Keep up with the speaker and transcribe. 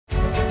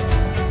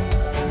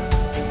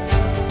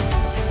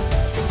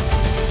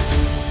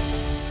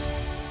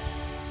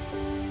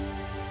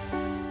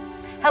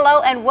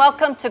Hello and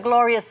welcome to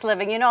Glorious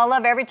Living. You know, I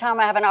love every time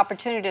I have an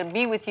opportunity to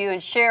be with you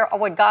and share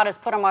what God has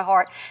put on my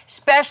heart,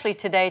 especially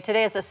today.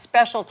 Today is a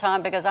special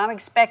time because I'm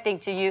expecting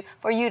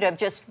for you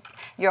to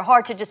your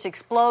heart to just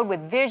explode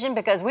with vision,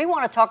 because we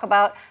want to talk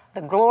about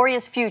the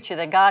glorious future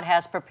that God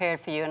has prepared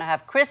for you. And I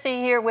have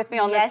Chrissy here with me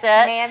on the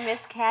set. Yes, ma'am,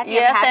 Miss Cathy.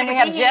 Yes, and we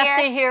have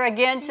Jesse here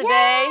again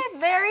today. Yeah,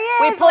 there he is.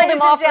 We pulled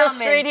him off the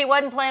street. He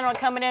wasn't planning on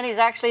coming in. He's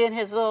actually in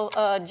his little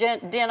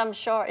denim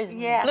shorts, his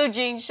blue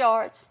jean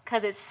shorts.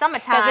 Because it's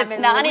summertime. Because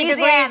it's 90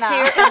 degrees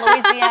here in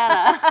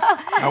Louisiana.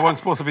 I wasn't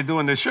supposed to be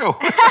doing this show.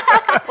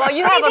 Well,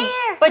 you have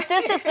but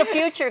this is the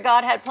future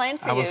God had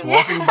planned for you. I was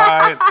walking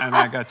by it and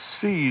I got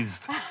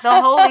seized.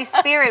 The Holy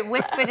Spirit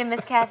whispered in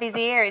Miss Cathy's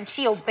ear and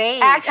she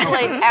obeyed.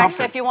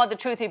 Actually, if you want the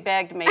truth, he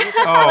begged me. He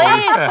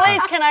said,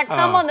 please, can I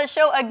come on the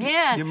show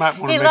again? You might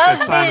want to he make loves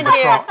the sign being of the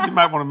here. cross. You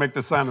might want to make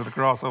the sign of the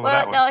cross over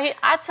that one. No,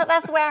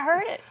 that's the way I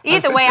heard it.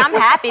 Either way, I'm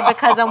happy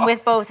because I'm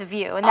with both of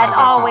you, and that's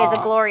always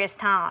a glorious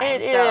time.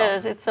 It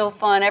is. It's so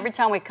fun. Every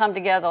time we come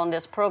together on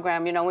this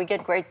program, you know, we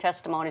get great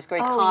testimonies,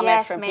 great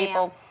comments from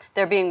people.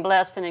 They're being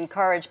blessed and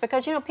encouraged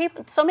because, you know,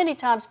 people. So many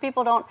times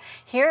people don't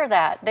hear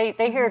that.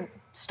 They hear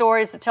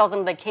stories that tells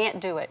them they can't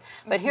do it.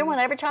 But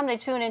every time they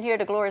tune in here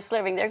to Glorious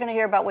Living, they're going to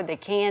hear about what they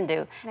can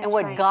do and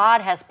what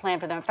God has planned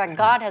for them. In fact,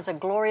 God has a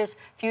glorious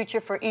future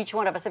for each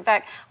one of us. In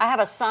fact, I have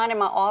a sign in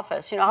my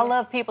office. You know, I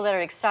love people that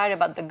are excited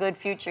about the good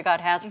future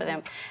God has for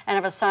them. And I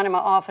have a sign in my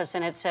office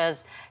and it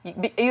says,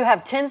 you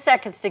have 10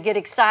 seconds to get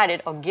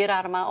excited or get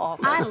out of my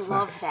office. I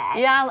love that.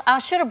 Yeah, I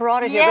should have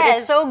brought it here, but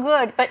it's so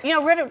good. But, you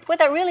know, what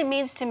that really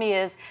means to me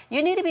is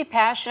you need to be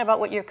passionate about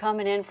what you're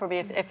coming in for.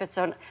 If it's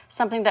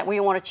something that we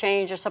want to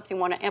change or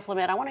something want to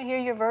implement, I want to hear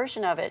your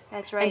version of it.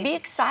 That's right. And be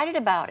excited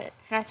about it.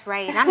 That's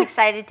right. And I'm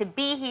excited to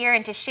be here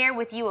and to share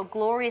with you a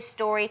glorious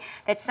story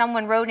that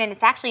someone wrote in.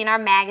 It's actually in our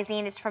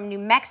magazine. It's from New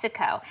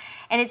Mexico.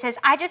 And it says,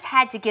 I just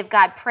had to give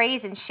God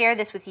praise and share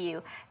this with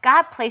you.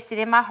 God placed it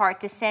in my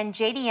heart to send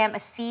JDM a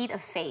seed of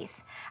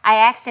faith. I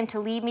asked him to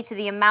lead me to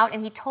the amount,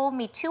 and he told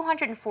me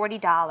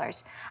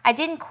 $240. I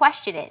didn't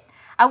question it.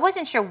 I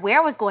wasn't sure where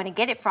I was going to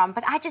get it from,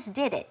 but I just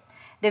did it.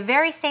 The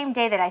very same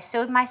day that I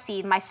sowed my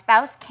seed, my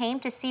spouse came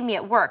to see me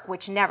at work,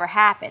 which never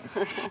happens,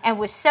 and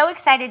was so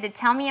excited to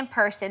tell me in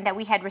person that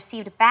we had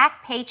received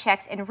back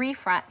paychecks and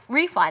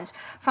refunds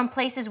from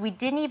places we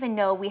didn't even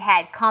know we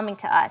had coming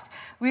to us.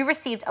 We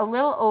received a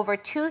little over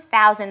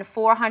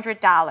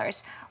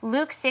 $2,400.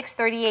 Luke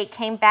 6:38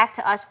 came back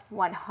to us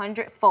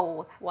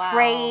 100-fold. Wow.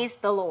 Praise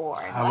the Lord.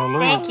 Hallelujah.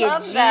 Thank you,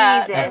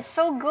 Jesus. It's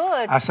so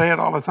good. I say it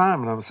all the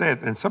time, and I say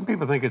it, and some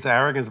people think it's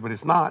arrogance, but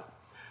it's not.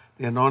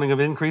 The anointing of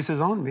increase is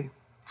on me.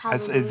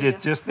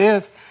 It just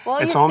is. Well,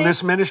 it's on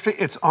this ministry.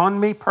 It's on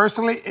me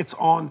personally. It's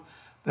on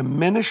the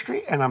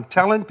ministry. And I'm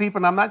telling people,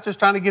 and I'm not just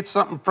trying to get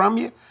something from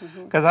you,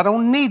 because I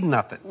don't need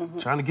nothing. I'm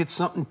trying to get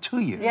something to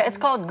you. Yeah, it's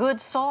called good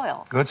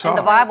soil. Good soil. In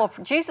the Bible,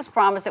 Jesus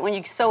promised that when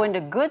you sow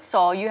into good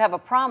soil, you have a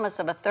promise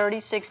of a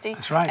 30, 60,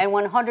 and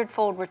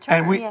 100-fold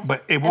return.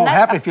 But it won't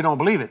happen if you don't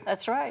believe it.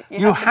 That's right.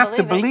 You have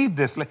to believe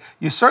this.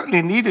 You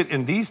certainly need it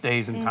in these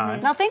days and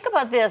times. Now think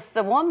about this.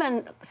 The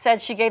woman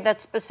said she gave that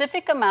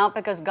specific amount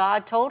because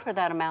God told her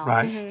that amount.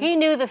 Right. He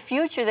knew the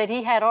future that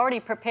he had already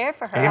prepared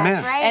for her. Amen.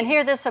 That's right. And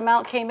here this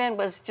amount came in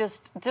was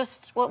just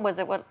what was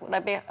it? What would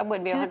that be? It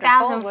wouldn't be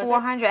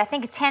 2,400. I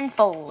think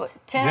tenfold.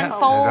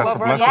 Tenfold. That's a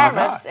blessing of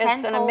God.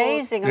 It's an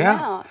amazing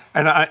amount.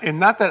 And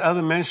not that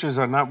other ministries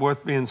are not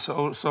worth being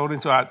sold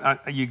into.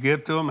 You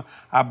give to them.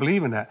 I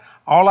believe in that.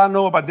 All I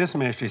know about this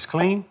ministry is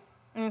clean.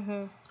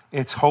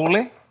 It's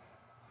holy.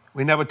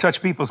 We never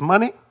touch people's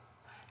money.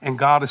 And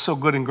God is so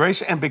good and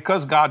gracious. And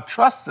because God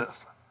trusts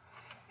us,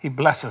 he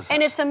blesses us.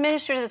 And it's a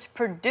ministry that's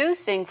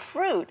producing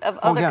fruit of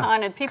other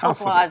kind of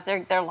people's lives.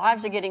 Their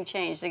lives are getting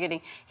changed. They're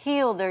getting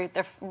healed. Their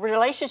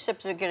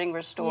relationships are getting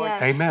restored.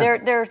 Yes.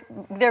 Amen.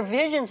 Their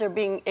visions are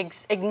being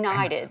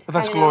ignited. But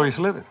that's glorious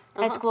living.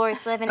 That's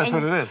glorious living. That's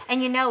what it is.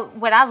 And you know,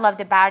 what I loved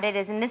about it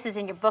is, and this is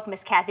in your book,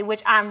 Miss Cathy,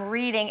 which I'm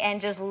reading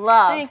and just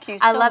love. Thank you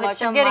so I love much. it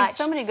so I'm getting much.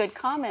 so many good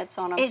comments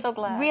on it. I'm so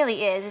glad. It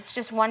really is. It's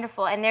just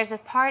wonderful. And there's a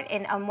part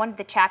in one of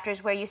the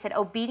chapters where you said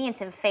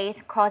obedience and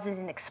faith causes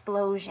an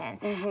explosion.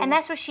 And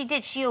that's what she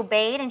did. She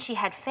obeyed and she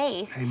had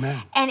faith.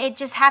 Amen. And it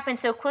just happened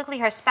so quickly.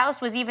 Her spouse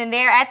was even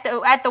there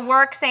at the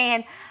work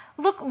saying,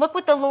 Look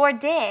what the Lord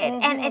did.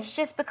 And it's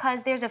just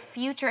because there's a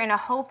future and a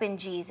hope in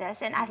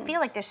Jesus. And I feel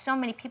like there's so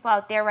many people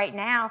out there right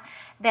now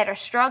that are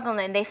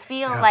struggling. They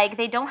feel like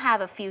they don't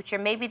have a future.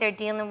 Maybe they're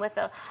dealing with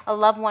a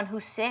loved one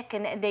who's sick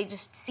and they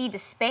just see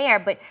despair.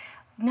 But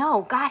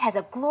no, God has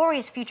a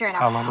glorious future and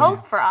a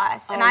hope for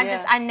us. And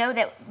I know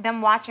that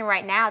them watching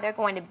right now, they're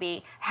going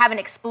to have an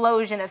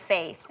explosion of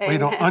faith. Well, you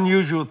know,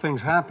 unusual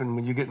things happen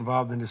when you get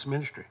involved in this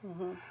ministry.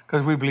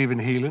 Because we believe in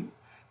healing.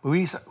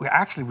 We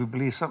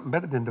believe something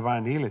better than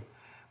divine healing.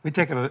 We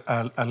take it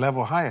a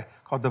level higher,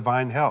 called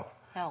divine health.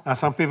 Now,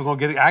 some people are going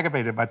to get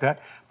aggravated about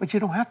that, but you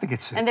don't have to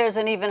get sick. And there's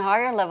an even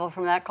higher level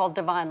from that called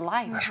divine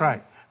life. That's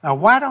right. Now,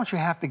 why don't you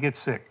have to get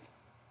sick?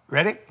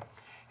 Ready?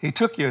 He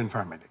took your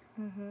infirmity.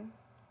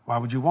 Why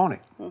would you want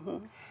it?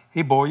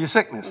 He bore your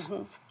sickness.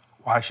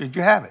 Why should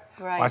you have it?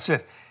 Right. Watch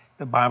this.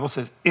 the Bible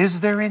says,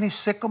 is there any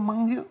sick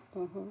among you?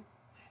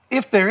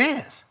 If there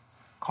is,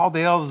 call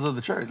the elders of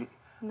the church.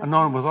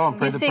 Anoint them with oil and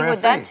pray the prayer of faith. You see,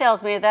 what that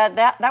tells me,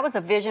 that was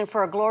a vision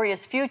for a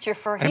glorious future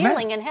for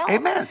healing and health.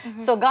 Amen.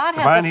 So God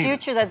has a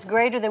future that's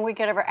greater than we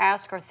could ever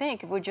ask or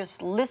think if we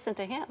just listen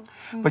to Him.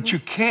 But you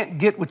can't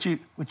get what you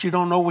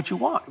don't know what you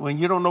want. When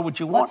you don't know what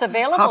you want, what's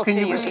available how can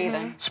to you receive?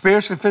 even?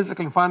 Spiritually,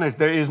 physically, and financially.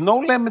 There is no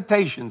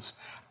limitations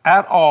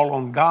at all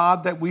on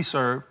God that we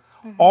serve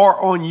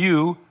or on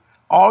you.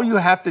 All you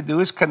have to do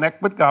is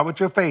connect with God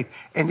with your faith.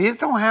 And it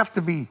don't have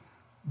to be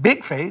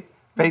big faith.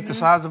 Faith the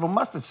size of a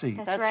mustard seed.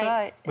 That's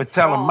right. But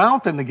tell a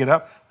mountain to get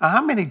up. Now,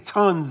 how many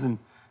tons and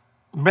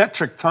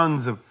metric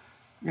tons of,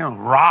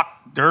 rock,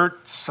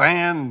 dirt,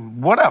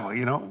 sand, whatever,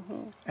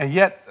 And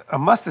yet a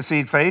mustard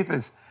seed faith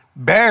is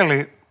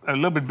barely a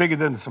little bit bigger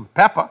than some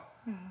pepper,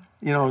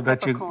 that you,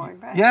 Peppercorn,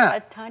 right? yeah, A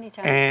tiny.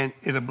 and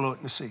it'll blow it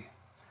in the sea.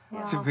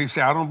 Wow. So people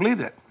say, I don't believe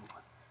that.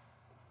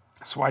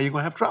 That's why you're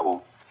going to have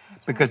trouble.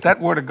 Because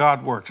that word of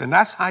God works. And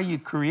that's how you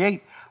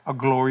create a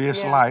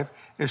glorious life,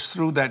 is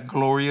through that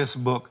glorious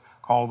book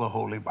called the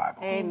Holy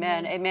Bible.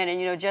 Amen, amen.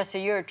 And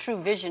Jesse, you're a true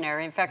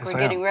visionary. In fact, Yes,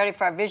 we're getting ready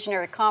for our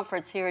visionary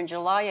conference here in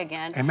July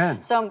again.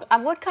 Amen. So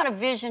what kind of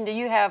vision do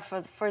you have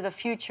for the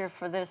future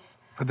for this?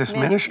 For this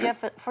ministry?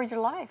 Yeah, for your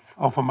life.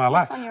 Oh, for my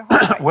life. What's on your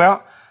heart right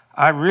Well,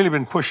 I've really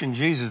been pushing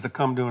Jesus to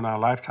come during our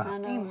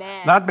lifetime.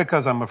 Amen. Not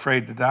because I'm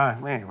afraid to die.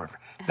 Man,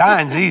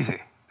 dying's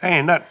easy.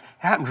 Ain't nothing.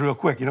 It happens real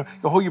quick, You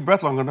hold your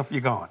breath long enough,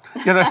 you're gone.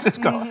 It's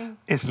just gone.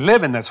 It's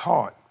living that's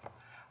hard.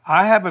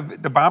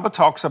 The Bible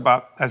talks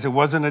about, as it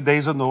was in the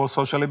days of Noah,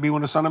 so shall it be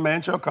when the Son of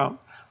Man shall come.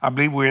 I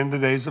believe we're in the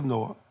days of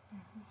Noah.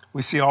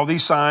 We see all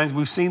these signs.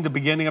 We've seen the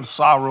beginning of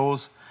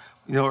sorrows,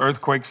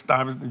 earthquakes.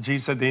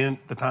 Jesus said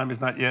the time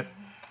is not yet.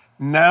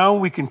 Now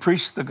we can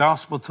preach the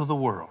gospel to the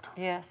world.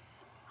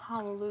 Yes.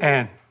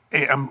 Hallelujah.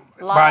 And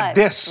by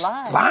this,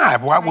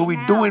 live, why were we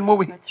doing what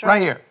we,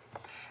 right here.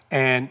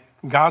 And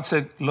God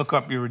said, look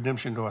up, your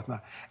redemption doeth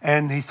now.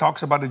 And He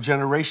talks about a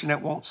generation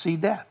that won't see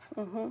death.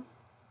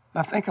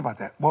 Now think about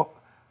that. Well,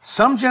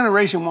 some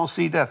generation won't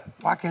see death.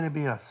 Why can't it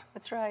be us?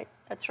 That's right.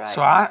 That's right.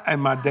 So in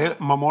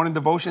my morning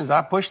devotions,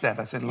 I pushed that.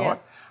 I said, Lord,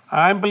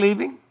 I'm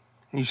believing,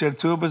 and you said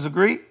two of us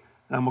agree,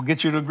 and I'm going to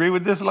get you to agree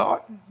with this,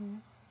 Lord,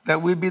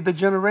 that we be the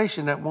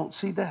generation that won't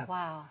see death.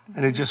 Wow.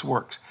 And it just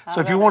works.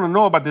 So if you want to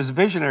know about this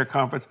visionary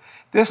conference,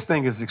 this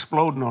thing is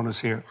exploding on us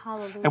here.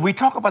 Hallelujah. And we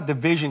talk about the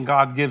vision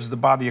God gives the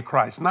body of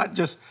Christ, not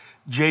just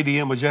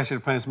JDM or Jesse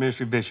the Plant's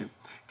Ministry vision.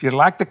 If you'd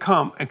like to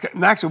come,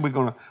 and actually we're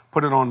going to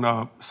put it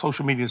on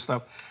social media and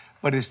stuff,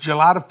 but it's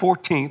July the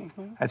 14th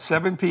at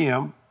 7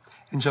 p.m.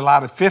 and July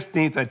the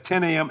 15th at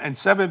 10 a.m. and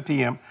 7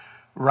 p.m.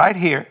 right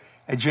here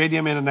at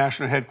JDM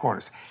International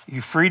Headquarters.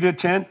 You're free to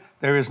attend.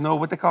 There is no,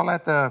 what they call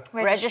that?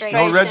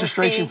 No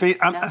registration fee.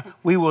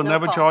 We will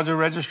never charge a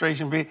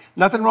registration fee.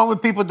 Nothing wrong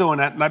with people doing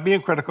that, not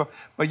being critical.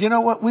 But you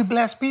know what? We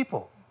bless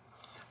people.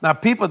 Now,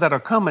 people that are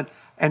coming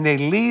and they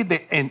leave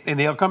and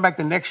they'll come back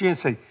the next year and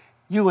say,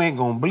 you ain't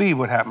going to believe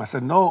what happened. I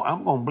said, no,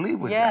 I'm going to believe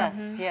what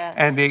happened. Yes.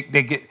 And they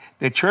get,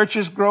 their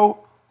churches grow,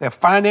 their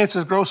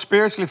finances grow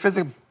spiritually,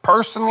 physically,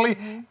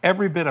 personally,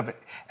 every bit of it.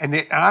 And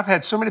I've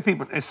had so many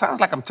people, it sounds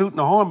like I'm tooting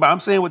the horn, but I'm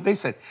saying what they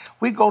said.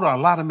 We go to a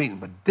lot of meetings,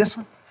 but this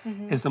one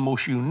is the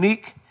most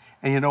unique.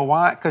 And you know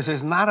why? Because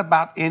it's not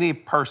about any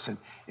person.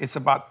 It's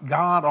about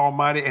God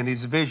Almighty and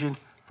His vision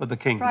for the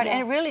kingdom. Right,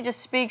 and it really just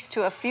speaks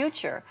to a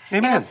future.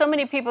 Amen. So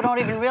many people don't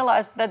even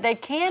realize that they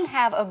can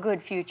have a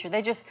good future.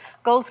 They just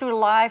go through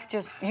life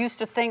just used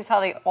to things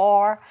how they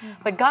are.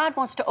 But God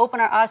wants to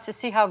open our eyes to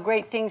see how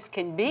great things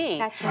can be.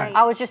 That's right.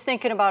 I was just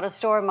thinking about a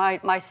story.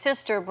 My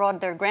sister brought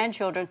their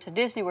grandchildren to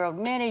Disney World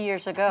many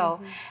years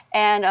ago,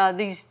 and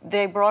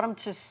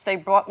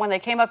when they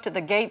came up to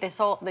the gate,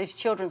 these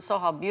children saw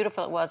how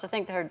beautiful it was. I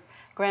think her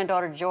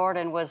granddaughter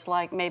Jordan was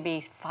like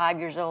maybe 5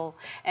 years old,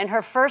 and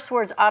her first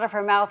words out of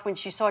her mouth when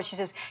she saw it, she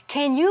says,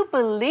 "Can you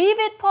believe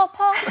it,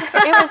 Papa?"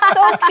 It was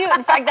so cute.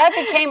 In fact, that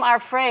became our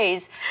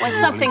phrase when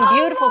something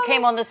beautiful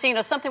came on the scene,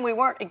 or something we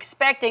weren't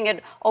expecting,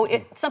 and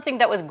something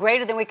that was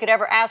greater than we could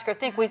ever ask or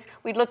think.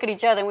 We'd look at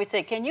each other and we'd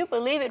say, "Can you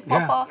believe it,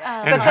 Papa?"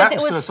 Because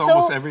it was so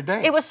almost every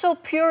day. It was so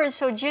pure and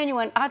so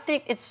genuine. I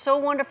think it's so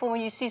wonderful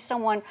when you see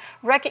someone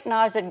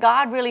recognize that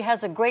God really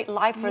has a great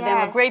life for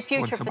them, a great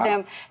future for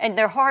them, and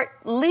their heart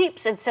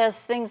leaps and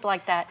says things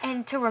like that.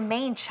 And to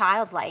remain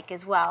childlike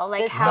as well,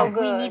 like It's how so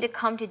we good. need to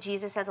come to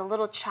Jesus as a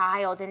little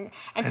child and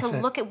That's to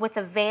it. look at what's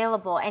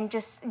available and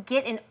just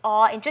get in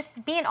awe and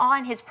just be in awe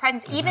in His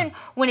presence, even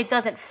when it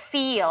doesn't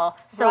feel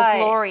so Right.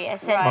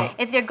 glorious. And Right.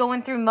 if they're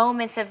going through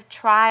moments of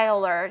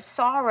trial or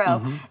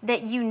sorrow,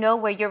 that you know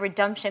where your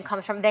redemption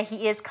comes from, that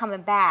He is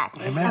coming back.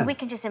 Amen. And we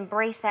can just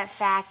embrace that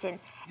fact and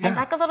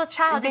like a little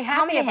child, And be just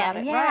come to happy about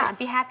Him. it, Yeah, right.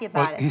 be happy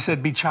Well, about He it.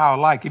 said be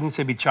childlike. He didn't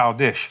say be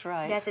childish. That's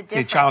right. That's a See,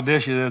 difference.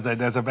 childish,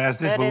 there's a vast difference.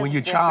 That But is when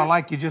you're different.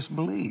 childlike, you just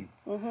believe.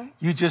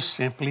 You just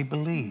simply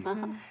believe.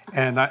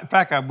 And in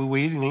fact, we were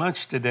eating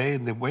lunch today,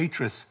 and the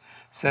waitress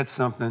said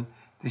something.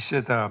 She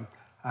said,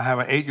 "I have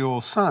an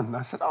 8-year-old son." And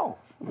I said, "Oh,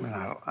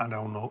 I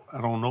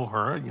don't know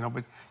her,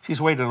 but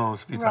she's waited on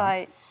us a few times."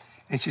 Right.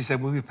 And she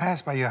said, "When we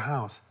passed by your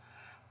house,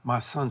 my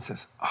son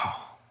says,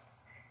 oh,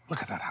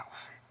 look at that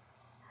house.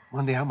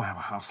 One day I'm going to have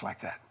a house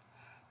like that.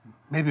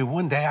 Maybe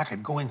one day I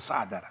could go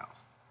inside that house.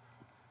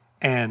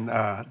 And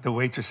the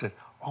waitress said,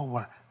 oh,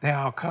 well,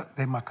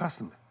 they're my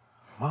customer.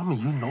 Mama,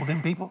 you know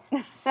them people?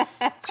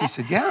 She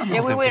said, yeah, I know them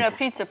Yeah, we went to a people.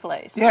 pizza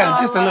place. Yeah,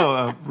 just a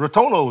little,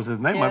 Rotolo's his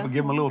name. I would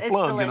give him a little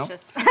plug,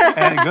 delicious.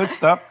 And good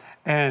stuff.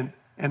 And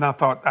I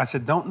thought, I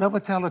said, don't never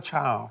tell a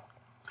child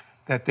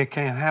that they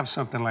can't have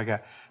something like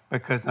that.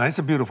 Because, now, it's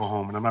a beautiful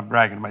home, and I'm not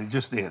bragging about it, it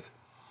just is.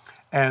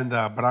 And,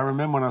 but I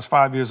remember when I was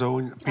 5 years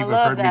old, people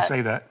have heard me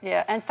say that.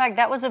 Yeah, in fact,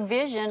 that was a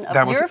vision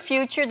of your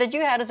future that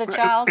you had as a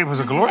child. It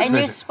was a glorious vision.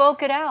 And you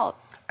spoke it out.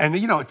 And,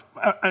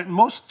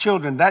 most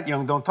children that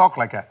young don't talk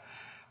like that.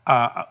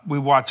 We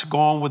watched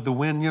Gone with the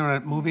Wind,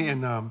 that movie,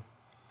 and on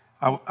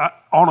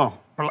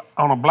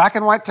a black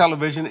and white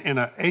television in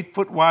an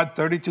 8-foot wide,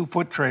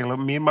 32-foot trailer,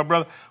 me and my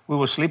brother, we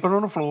were sleeping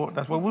on the floor.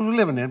 That's what we were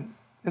living in.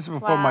 This is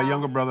before my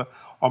younger brother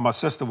or my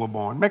sister were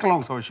born. Make a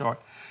long story short,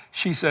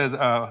 she said,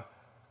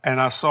 and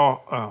I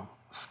saw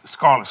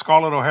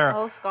Scarlett O'Hara.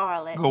 Oh,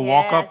 Scarlett.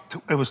 Walk up.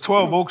 It was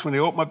 12 Oaks when they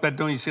opened up that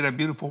door. You see that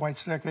beautiful white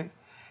staircase?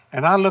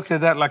 And I looked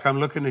at that like I'm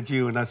looking at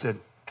you, and I said,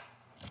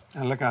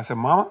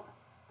 Mama,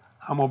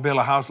 I'm gonna build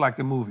a house like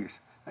the movies.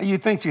 And you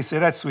think she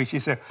said, that's sweet. She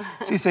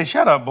said,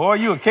 shut up, boy,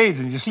 you a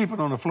Cajun, you're sleeping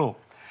on the floor.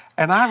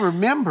 And I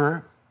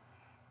remember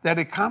that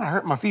it kind of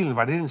hurt my feelings,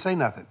 but I didn't say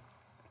nothing.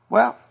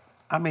 Well,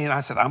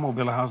 I said, I'm gonna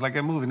build a house like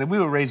that movie. And we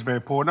were raised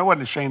very poor, and I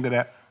wasn't ashamed of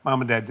that.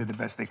 Mom and Dad did the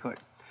best they could.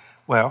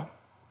 Well,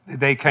 the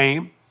day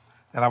came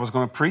that I was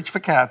gonna preach for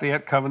Cathy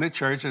at Covenant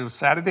Church, and it was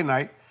Saturday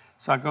night.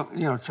 So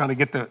I'm trying to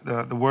get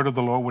the word of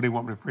the Lord, what he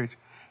want me to preach.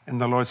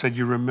 And the Lord said,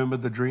 you remember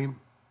the dream?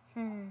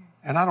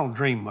 And I don't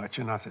dream much.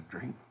 And I said,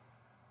 dream?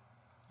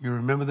 You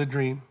remember the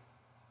dream?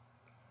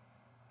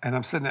 And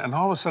I'm sitting there, and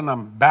all of a sudden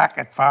I'm back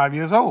at 5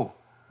 years old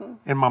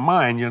in my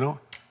mind,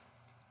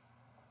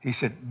 He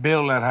said,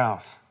 build that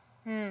house.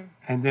 And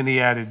then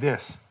he added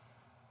this,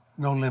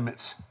 no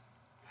limits,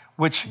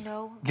 which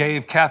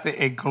gave Cathy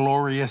a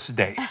glorious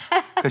day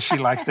because she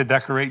likes to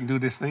decorate and do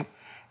this thing.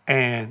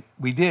 And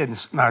we did.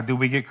 Now, do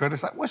we get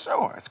criticized? Well,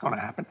 sure, it's going to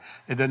happen.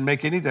 It doesn't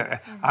make any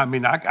difference.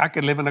 I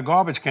could live in a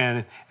garbage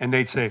can, and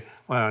they'd say,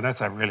 well, that's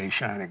a really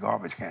shiny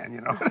garbage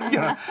can,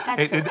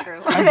 That's so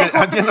true.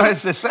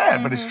 It's just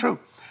sad, but it's true.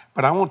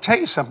 But I want to tell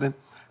you something.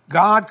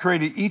 God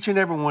created each and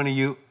every one of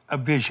you a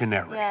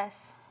visionary.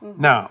 Yes.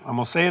 Now, I'm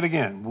going to say it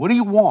again. What do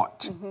you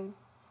want?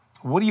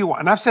 What do you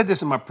want? And I've said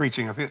this in my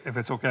preaching. If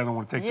it's okay, I don't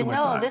want to take too much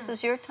time. This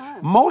is your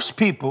time. Most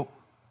people,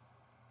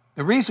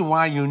 the reason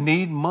why you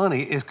need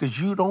money is because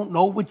you don't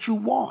know what you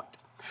want.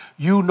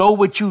 You know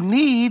what you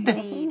need.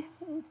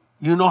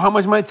 You know how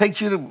much money it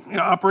takes you to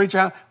operate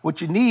your house,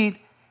 what you need,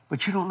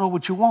 but you don't know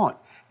what you want.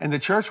 And the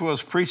church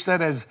world's preached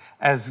that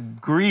as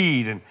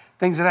greed and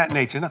things of that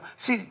nature. Now,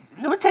 see,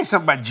 let me tell you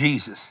something about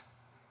Jesus.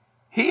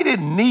 He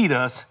didn't need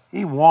us.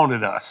 He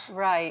wanted us.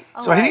 Right.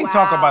 So he didn't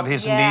talk about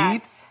his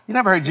need. You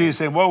never heard Jesus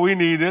say, well, we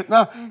need it.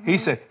 No,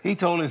 he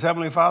told his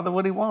Heavenly Father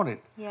what he wanted.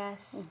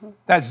 Yes.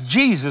 That's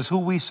Jesus who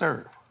we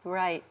serve.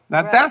 Right.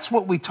 Now, that's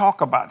what we talk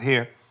about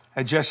here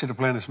at Gesture to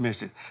Planners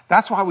Ministry.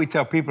 That's why we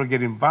tell people to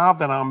get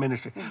involved in our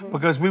ministry,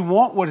 because we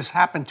want what has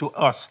happened to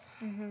us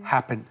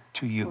happen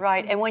to you.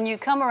 Right. And when you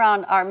come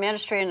around our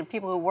ministry and the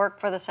people who work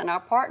for us and our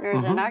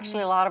partners and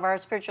actually a lot of our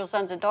spiritual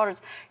sons and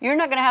daughters, you're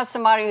not going to have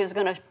somebody who's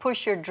going to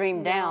push your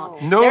dream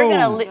down. No. They're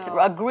going to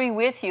agree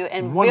with you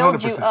and 100%.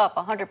 Build you up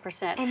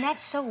 100%. And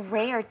that's so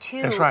rare,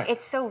 too. That's right.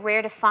 It's so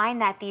rare to find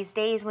that these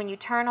days when you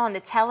turn on the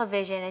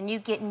television and you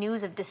get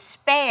news of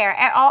despair.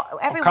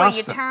 Everywhere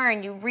you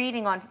turn, you're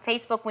reading on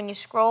Facebook when you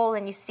scroll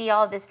and you see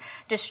all this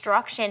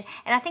destruction.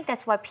 And I think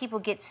that's why people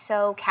get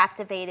so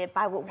captivated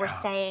by what we're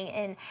saying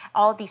and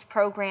all these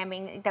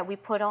programming that we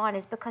put on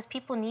is because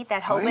people need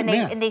that hope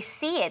and they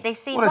see it. They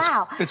see,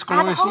 wow, it's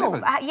I have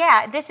hope.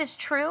 living. This is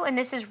true and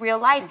this is real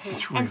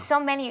life. And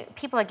so many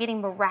people are getting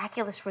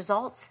miraculous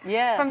results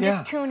from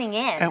just tuning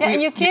in.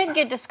 And you can't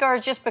get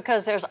discouraged just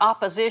because there's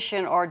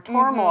opposition or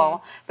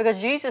turmoil,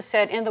 because Jesus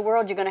said, in the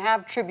world you're going to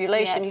have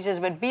tribulation. He says,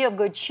 but be of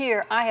good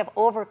cheer. I have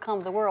overcome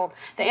the world.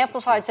 The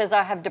Amplified says,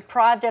 I have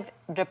deprived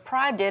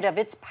it of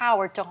its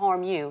power to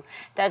harm you.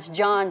 That's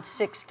John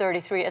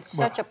 6:33. It's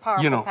such a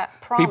powerful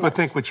promise. People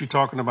think what you're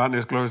talking about in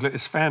this glorious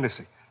is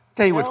fantasy.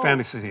 Tell you what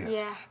fantasy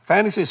is.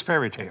 Fantasy is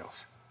fairy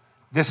tales.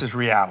 This is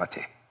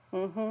reality.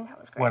 That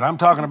was great. What I'm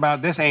talking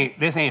about, this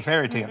ain't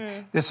fairy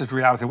tale. This is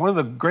reality. One of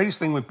the greatest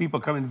things when people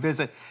come and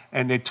visit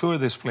and they tour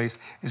this place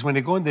is when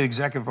they go into the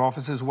executive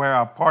offices where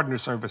our partner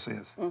service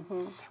is.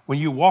 When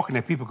you walk in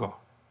there, people go,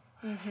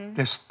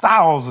 there's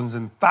thousands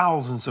and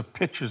thousands of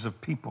pictures of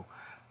people.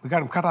 We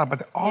got them cut out, but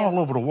they're all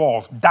over the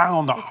walls,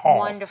 down the hall.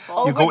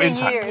 Wonderful. You go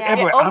inside.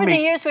 Over the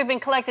years, we've been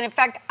collecting. In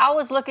fact, I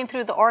was looking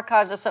through the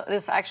archives. This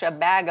is actually a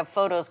bag of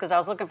photos because I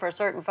was looking for a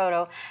certain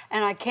photo,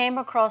 and I came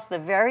across the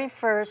very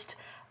first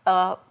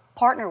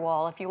partner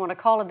wall, if you want to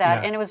call it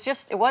that. And it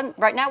wasn't,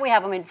 right now we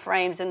have them in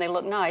frames and they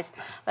look nice,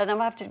 but I'm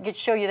going to have to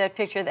show you that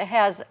picture that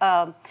has,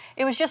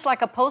 it was just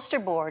like a poster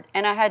board,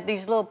 and I had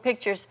these little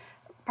pictures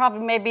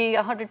probably maybe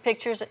 100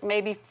 pictures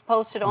maybe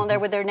posted on there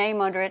with their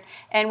name under it,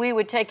 and we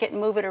would take it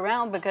and move it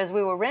around because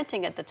we were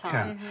renting at the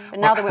time. Yeah. But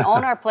now that we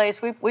own our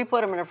place, we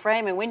put them in a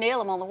frame and we nail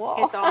them on the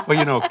wall. It's awesome.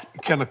 Well,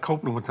 Kenneth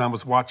Copeland one time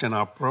was watching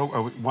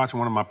watching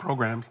one of my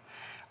programs.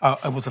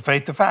 It was a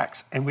Faith to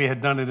Facts, and we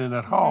had done it in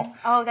that hall.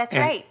 Oh, that's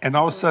right. And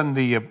all of a sudden,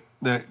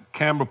 the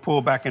camera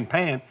pulled back and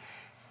pan,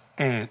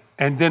 and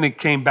then it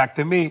came back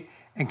to me,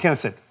 and Kenneth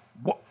said,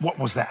 "What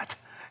was that?"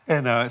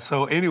 And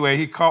so anyway,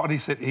 he called. He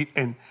said,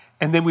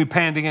 and then we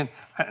panned again.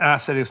 And I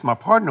said, "It's my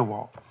partner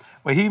wall."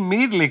 Well, he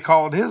immediately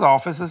called his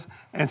offices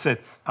and said,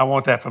 "I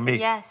want that for me."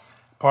 Yes.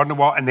 Partner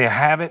wall, and they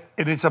have it.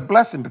 And it's a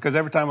blessing because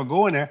every time I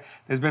go in there,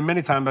 there's been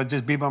many times I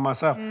just be by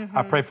myself.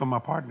 I pray for my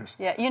partners.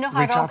 Yeah, you know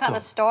how it all kind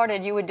of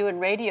started? You were doing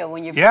radio.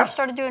 When you Yeah. first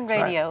started doing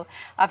That's radio, right.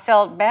 I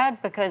felt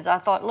bad because I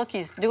thought, look,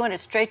 he's doing it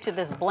straight to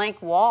this blank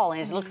wall, and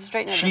he's looking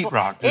straight into this wall.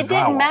 Sheetrock, It drywall.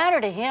 didn't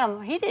matter to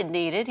him. He didn't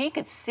need it. He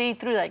could see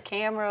through that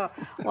camera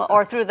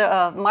or through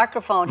the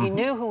microphone. He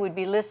knew who would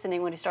be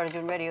listening when he started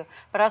doing radio.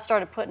 But I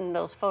started putting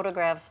those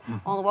photographs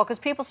on the wall because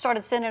people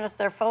started sending us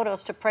their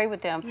photos to pray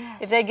with them.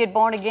 Yes. If they get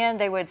born again,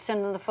 they would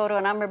send them the photo,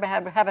 and I remember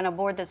having a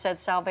board that said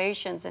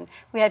salvations, and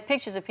we had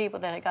pictures of people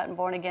that had gotten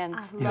born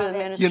again through the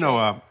ministry.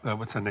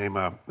 What's her name?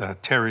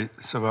 Terry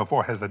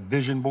Savelle has a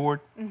vision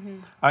board.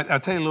 I'll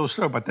tell you a little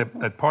story about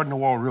that partner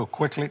wall real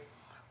quickly.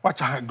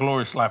 Watch how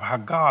glorious life, how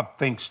God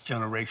thinks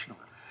generational.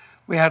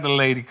 We had a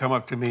lady come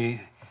up to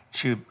me.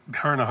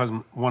 Her and her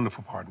husband,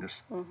 wonderful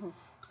partners.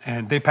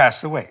 And they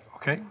passed away,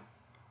 okay?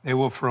 They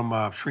were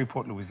from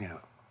Shreveport, Louisiana.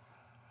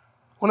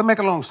 Well, to make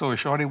a long story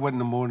short, it wasn't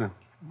no more than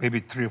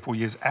maybe 3 or 4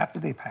 years after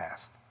they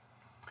passed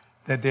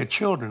that their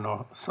children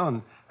or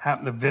son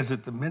happened to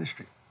visit the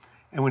ministry.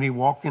 And when he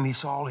walked in, he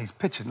saw all these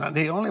pictures. Now,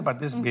 they're only about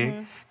this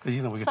big, because,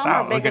 we get Some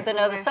are bigger than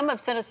others. Some have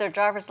sent us their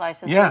driver's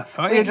license. Yeah.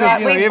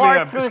 We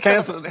worked through it's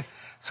canceled.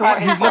 So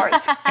he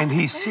looks, and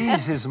he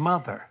sees his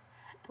mother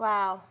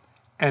Wow.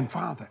 and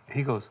father.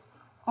 He goes,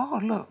 "Oh,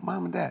 look,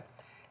 Mom and Dad."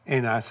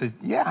 And I said,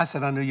 "Yeah." I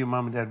said, "I know your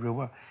mom and dad real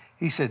well."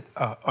 He said,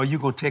 "Are you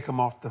going to take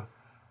them off the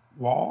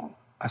wall?"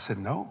 I said,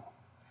 "No."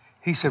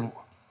 He said,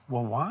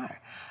 "Well, why?"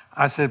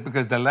 I said,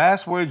 "Because the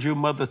last words your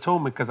mother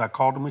told me, because I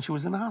called her when she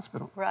was in the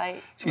hospital."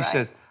 Right. She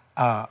said,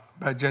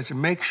 "But Judge,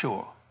 make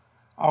sure,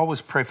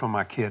 always pray for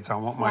my kids. I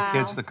want my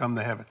kids to come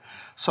to heaven."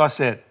 So I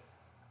said,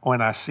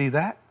 "When I see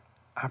that,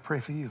 I pray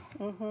for you."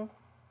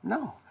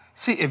 No.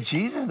 See, if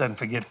Jesus doesn't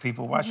forget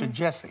people, why should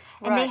Jesse?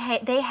 And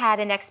they had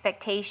an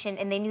expectation,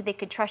 and they knew they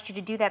could trust you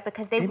to do that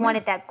because they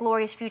wanted that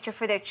glorious future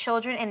for their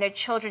children and their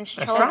children's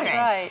children. That's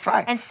right. That's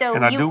right. And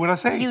so I do what I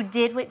say. You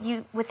did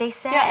what they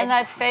said. Yeah, and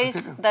that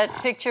face, that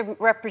picture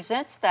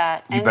represents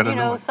that. You And better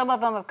know it. some of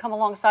them have come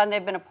alongside and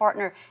they've been a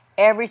partner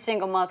every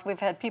single month.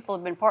 We've had people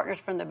who've been partners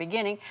from the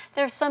beginning.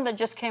 There's some that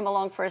just came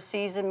along for a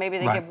season. Maybe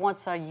they give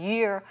once a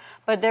year.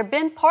 But they've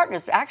been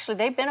partners. Actually,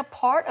 they've been a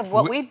part of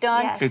what we've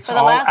done It's for the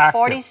all last active.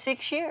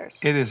 46 years.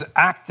 It is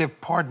active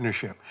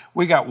partnership.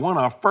 We got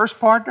our first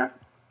partner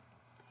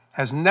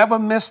has never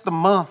missed a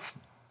month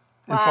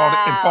in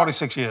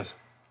 46 years.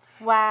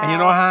 Wow. And you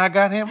know how I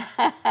got him?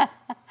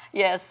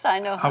 Yes, I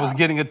know. I was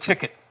getting a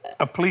ticket.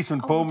 A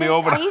policeman pulled me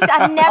over.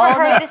 I've never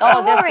heard this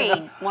story. This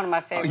is one of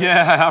my favorites.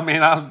 Yeah, I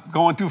mean, I was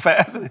going too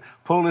fast, and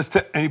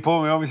he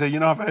pulled me over. He said, "You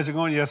know how fast you're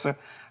going?" "Yes, sir."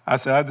 I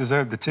said, "I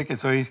deserve the ticket."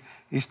 So he's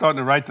starting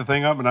to write the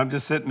thing up, and I'm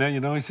just sitting there.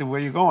 He said, "Where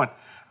you going?"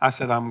 I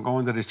said, "I'm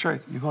going to this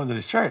church." "You going to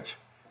this church?"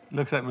 He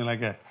looks at me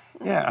like that.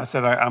 "Yeah." I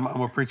said, I'm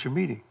a preacher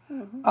meeting.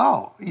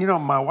 "Oh,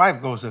 my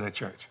wife goes to that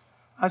church."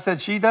 I said,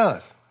 "She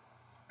does?"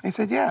 He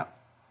said, "Yeah.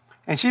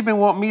 And she's been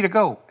wanting me to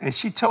go, and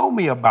she told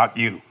me about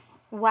you."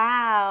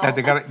 Wow. That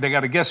they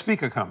got a guest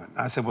speaker coming.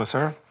 I said, "Well,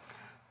 sir,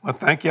 well,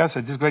 thank you." I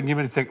said, "Just go ahead and give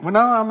me the ticket." "Well, no,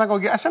 I'm not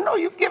going to get it." I said, "No,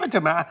 you give it to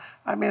me.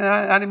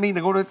 I didn't mean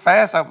to go that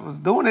fast. I was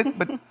doing it."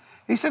 But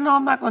he said, "No,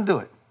 I'm not going to do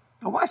it."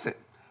 "Oh, I said."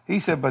 He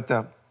said, "But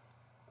I'm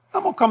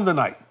going to come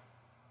tonight."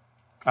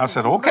 I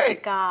said, "Okay."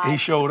 God. He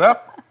showed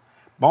up,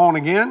 born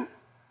again,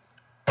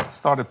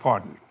 started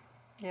pardoning.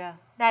 Yeah.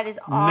 That is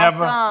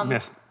awesome. Never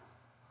missed it.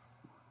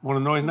 Want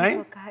to know his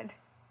name? Oh, God.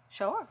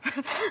 Sure.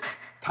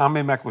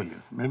 Tommy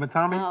McWilliams. Remember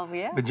Tommy? Oh,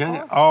 yeah,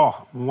 Virginia.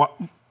 of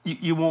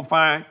You won't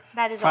find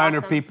That is finer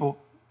awesome. people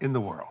in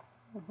the world.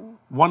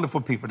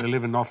 Wonderful people that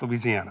live in North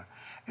Louisiana.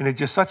 And it's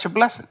just such a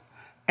blessing.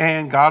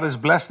 And God has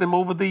blessed them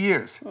over the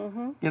years.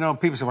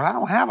 People say, "Well, I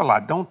don't have a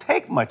lot." Don't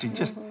take much. It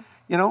just,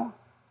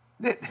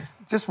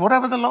 just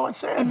whatever the Lord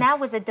says. And that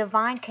was a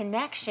divine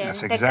connection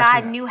That's that exactly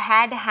God right. knew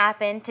had to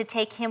happen to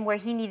take him where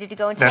he needed to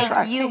go and That's take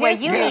right. you To where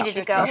his you future. needed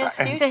to go To his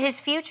future. to his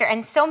future.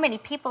 And so many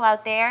people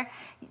out there,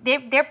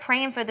 they're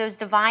praying for those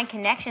divine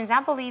connections.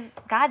 I believe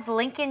God's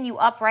linking you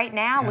up right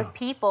now with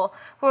people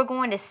who are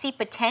going to see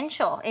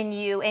potential in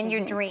you and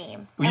your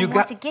dream and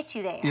want to get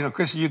you there.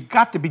 Chris, you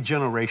got to be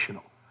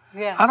generational.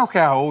 Yes. I don't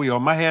care how old you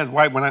are. My hair's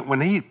white. When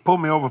he pulled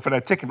me over for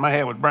that ticket, my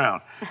hair was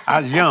brown.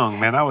 I was young,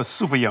 man. I was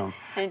super young.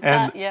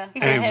 And, yeah.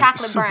 He says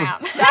chocolate brown.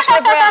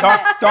 Chocolate brown.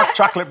 Dark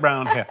chocolate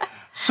brown hair.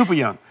 Super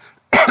young.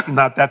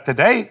 Not that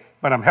today,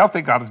 but I'm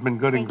healthy. God has been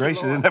good and Thank you,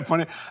 gracious. Lord. Isn't that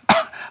funny?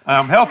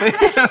 I'm healthy,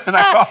 and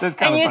I call this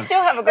kind and of you fun.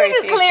 still have a great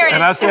future.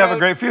 And I still have a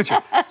great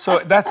future.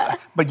 So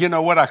but you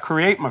know what? I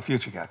create my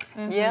future, Cathy.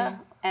 Yeah,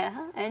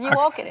 and you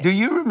walk in it. Do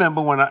you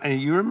remember when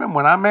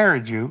I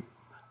married you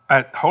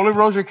at Holy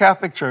Rosary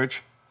Catholic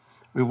Church?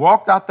 We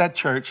walked out that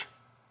church,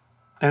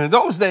 and in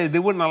those days they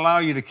wouldn't allow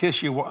you to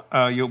kiss your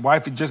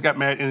wife who just got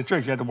married in the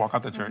church. You had to walk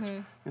out the church,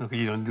 because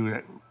you don't do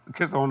that.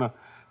 Kiss on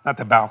not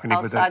the balcony,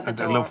 outside but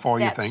the little foyer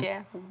steps, thing.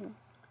 Yeah.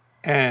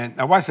 And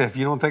my wife said, if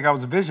you don't think I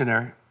was a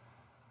visionary,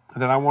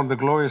 then I wanted the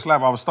glorious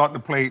life. I was starting to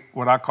play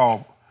what I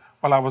call,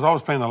 I was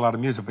always playing a lot of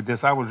music,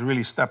 but I was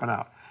really stepping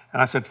out. And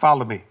I said,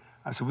 follow me.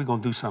 I said, we're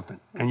going to do something.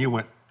 And you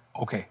went,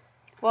 okay.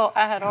 Well,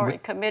 I had already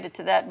committed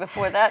to that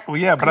before that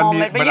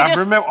moment. But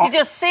you're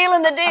just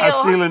sealing the deal. I'm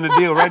sealing the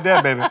deal right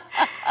there, baby.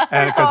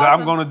 And because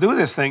I'm going to do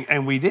this thing,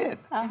 and we did.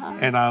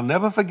 And I'll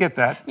never forget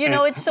that. You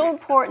know, it's so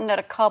important that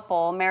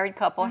a married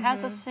couple,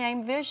 has the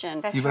same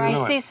vision. That's right. You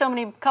see so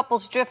many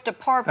couples drift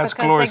apart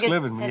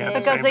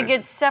because they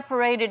get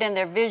separated in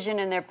their vision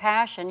and their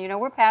passion. You know,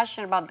 we're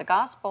passionate about the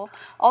gospel,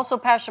 also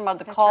passionate about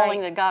the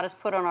calling that God has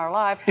put on our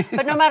life.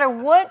 But no matter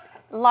what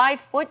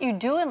you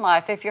do in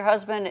life, if your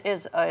husband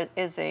is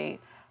a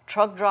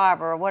truck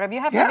driver or whatever,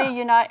 you have to be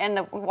united, and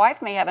the wife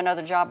may have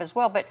another job as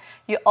well, but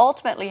you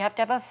ultimately have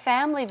to have a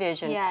family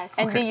vision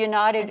and be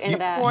united in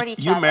that. Support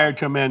each You're other. married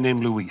to a man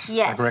named Luis,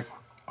 yes. correct?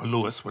 Or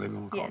Luis, whatever you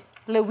want to call Yes,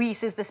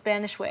 Luis is the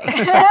Spanish way.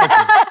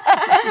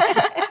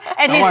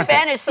 And he's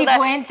Spanish, so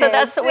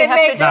that's what we have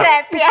to do. It makes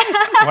sense,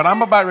 yeah. What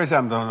I'm about to say,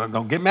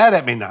 don't get mad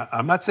at me now.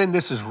 I'm not saying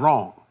this is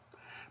wrong,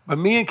 but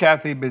me and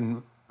Cathy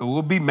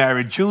we'll be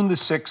married June the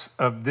 6th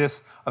of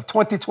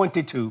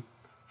 2022,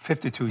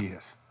 52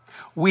 years.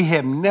 We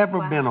have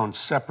never been on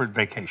separate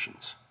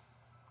vacations.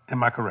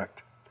 Am I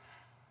correct?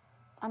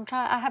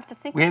 I have to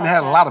think about that. We ain't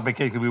had a lot of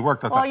vacations. We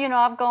worked all the time. Well, you know,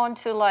 I've gone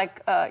to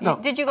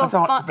did you go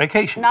on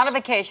vacations? Not a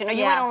vacation. No,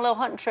 you went on a little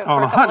hunting trip on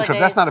for a a couple hunting of trip.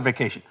 days. That's not a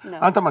vacation. No.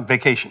 I'm talking about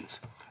vacations.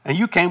 And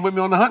you came with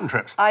me on the hunting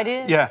trips. I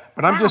did. Yeah,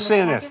 but I'm just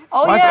saying this.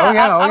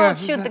 I don't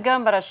shoot the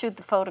gun, but I shoot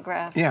the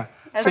photographs. Yeah.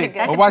 That's See,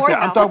 good.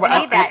 I'm talking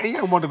about, you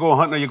don't want to go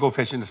hunting or you go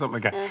fishing or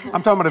something like that.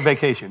 I'm talking about a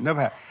vacation.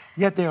 Never have.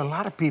 Yet there are a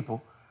lot of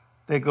people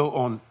that go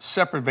on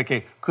separate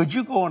vacation. Could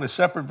you go on a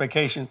separate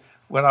vacation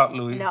without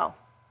Louis? No.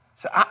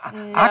 So I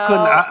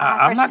couldn't.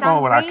 I'm not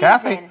going without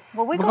Cathy.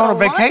 Well, we We're go going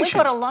to on vacation.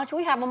 We go to lunch.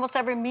 We have almost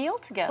every meal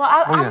together.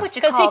 Well, I'm what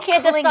you call because he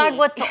can't decide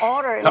what to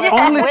order. The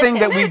only thing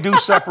that we do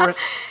separate,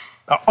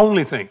 the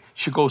only thing,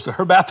 she goes to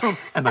her bathroom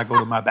and I go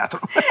to my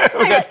bathroom.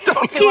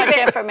 Too much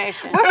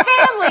information. We're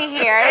family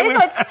here.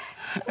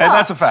 And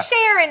that's a fact.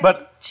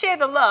 Share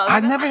the love. I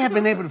never have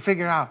been able to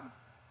figure out.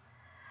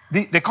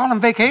 They call them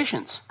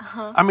vacations.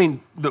 I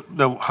mean,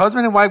 the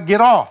husband and wife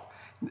get off,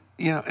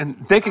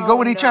 and they can go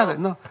with each other.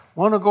 No,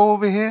 want to go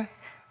over here?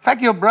 In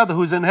fact, your brother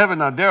who's in heaven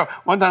now, Daryl,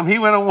 one time he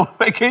went on one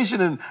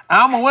vacation and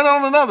Alma went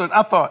on another.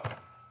 I thought,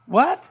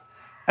 what?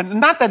 And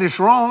not that it's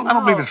wrong. I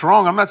don't believe it's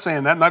wrong. I'm not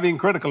saying that. I'm not being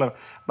critical of it.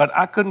 But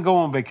I couldn't go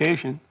on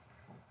vacation.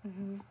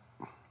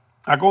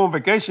 I go on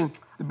vacation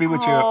to be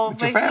with your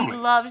family.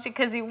 He loves you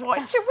because he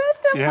wants you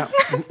with him. Yeah.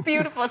 It's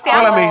beautiful. See,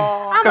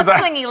 I'm a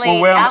clingy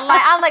lady.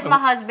 I like my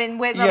husband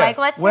with me. Like,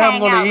 let's hang out. I'm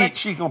going to eat,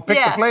 she's going to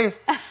pick the place,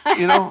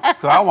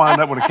 So I wind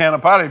up with a can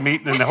of potty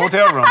meat in the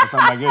hotel room or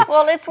something like that.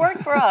 Well, it's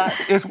worked for us.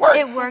 It's worked.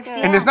 It works,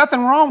 And there's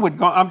nothing wrong with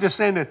going. I'm just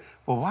saying that,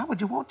 well, why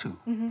would you want to?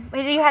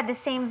 But you had the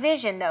same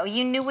vision, though.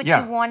 You knew what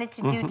you wanted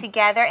to do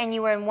together, and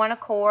you were in one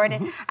accord.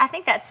 And I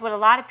think that's what a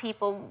lot of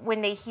people,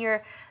 when they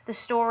hear the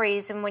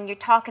stories and when you're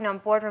talking on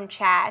boardroom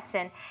chats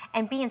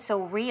and being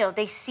so real,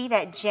 they see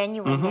that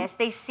genuineness.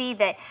 They see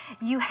that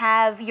you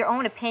have your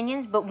own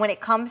opinions, but when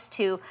it comes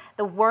to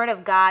the Word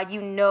of God,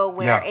 you know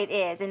where it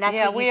is. And that's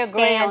what you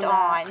stand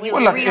on. You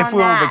agree if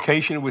we're on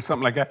vacation with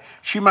something like that,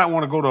 she might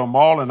want to go to a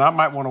mall and I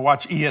might want to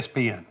watch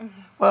ESPN.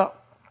 Well,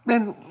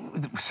 then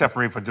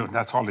separate for doing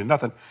that's hardly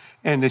nothing.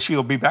 And then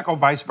she'll be back or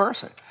vice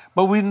versa.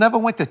 But we never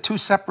went to two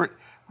separate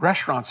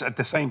restaurants at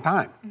the same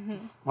time.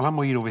 Well, I'm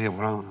going to eat over here.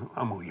 Well,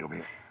 I'm going to eat over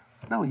here.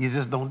 No, you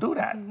just don't do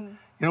that.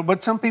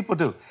 But some people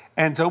do.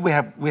 And so we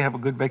have a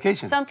good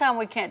vacation. Sometimes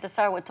we can't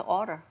decide what to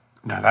order.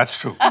 No, that's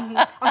true.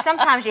 Or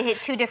sometimes you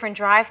hit two different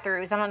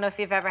drive-thrus. I don't know if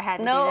you've ever had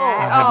to do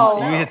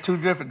that. You hit two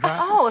different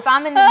drive-thrus? Oh, if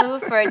I'm in the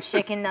mood for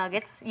chicken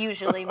nuggets,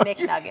 usually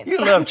McNuggets.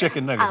 You love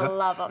chicken nuggets. I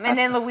love them. And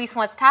then Luis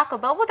wants Taco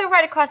Bell. Well, they're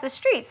right across the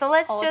street, so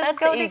let's just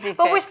go. Easy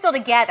but we're still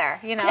together,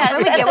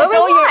 Yes,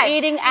 so you're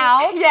eating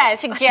out together.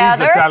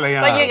 She's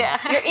Italian.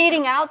 But you're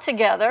eating out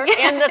together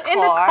in the car.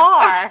 In the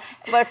car.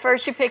 But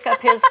first you pick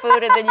up his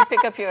food and then you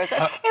pick up yours.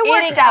 It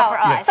works out for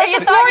us. So it's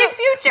a glorious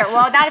future.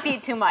 Well, not if you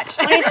eat too much.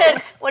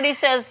 When he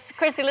says,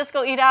 Chrissy, let's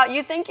go eat out,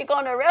 you think you're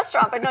going to a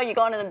restaurant, but no, you're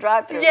going to the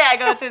drive-thru. Yeah,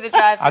 go through the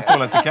drive-thru. I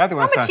told her to Cathy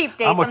one time, I'm a cheap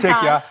date I'm going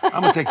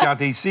to take you out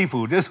to eat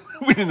seafood.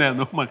 We didn't have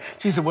no money.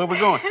 She said, where we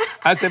going?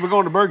 I said, we're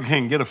going to Burger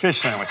King, get a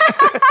fish sandwich.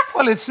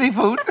 Well, it's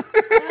seafood.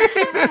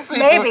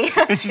 Maybe.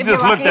 And she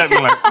just looked at me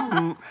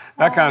like,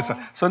 that kind of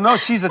stuff. So no,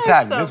 she's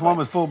Italian. This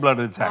woman's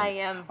full-blooded Italian.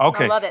 I am.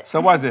 Okay. I love it.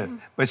 So what's this?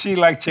 But she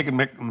likes chicken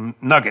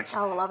McNuggets.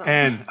 Oh, I love it.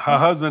 And her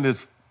husband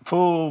is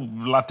full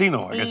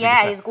Latino, I guess.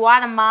 Yeah, he's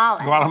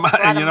Guatemalan.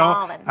 Guatemalan, you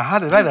know. Now, how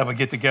did that ever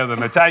get together,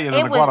 an Italian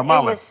and a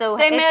Guatemalan? It was so.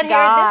 They met here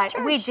at this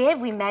church. We did.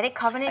 We met at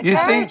Covenant You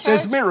Church. see,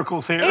 there's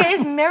miracles here. It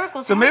is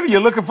miracles. So maybe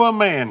you're looking for a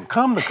man,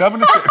 come to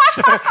Covenant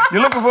Church.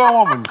 You're looking for a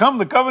woman, come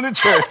to Covenant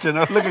Church. You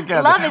know, look at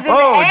Cathy. Love is in the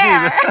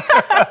air.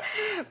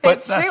 But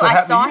it's true.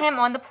 I saw him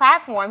on the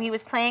platform. He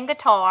was playing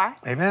guitar.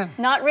 Amen.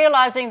 Not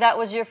realizing that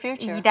was your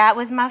future. That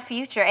was my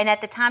future. And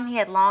at the time, he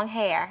had long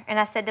hair. And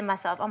I said to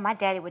myself, oh, my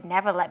daddy would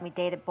never let me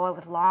date a boy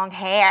with long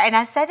hair. And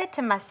I said it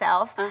to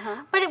myself,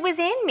 but it was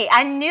in me.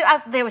 I knew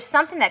there was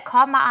something that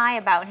caught my eye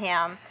about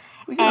him.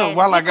 Well, you know,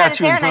 while I got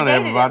you in front of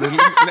everybody,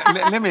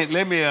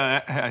 let me.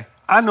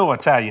 I know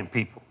Italian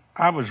people.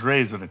 I was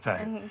raised with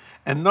Italian,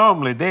 and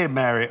normally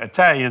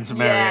Italians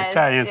marry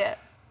Italians. Yeah.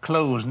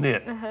 Close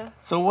knit.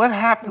 So what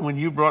happened when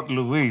you brought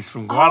Luis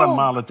from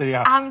Guatemala to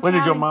your house? What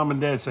did your mom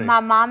and dad say? My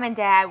mom and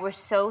dad were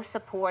so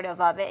supportive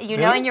of it. You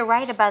know, and you're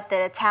right about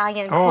the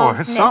Italian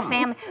close-knit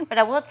family. But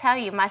I will tell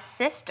you, my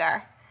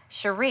sister,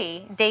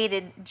 Cherie,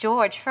 dated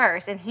George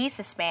first, and he's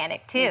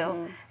Hispanic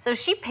too. So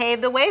she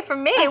paved the way for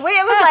me. It was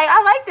like,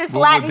 I like this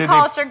Latin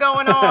culture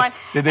going on.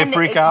 Did they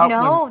freak out?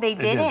 No, they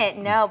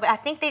didn't. No, but I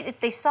think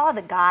they saw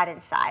the God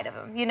inside of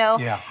him, you know?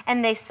 Yeah.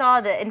 And they saw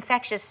the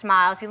infectious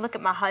smile. If you look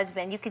at my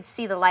husband, you could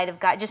see the light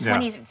of God. Just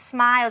when he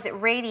smiles, it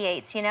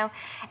radiates, you know?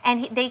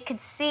 And they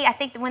could see, I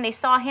think that when they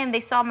saw him, they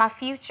saw my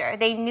future.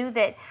 They knew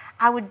that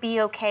I would be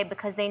okay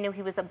because they knew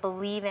he was a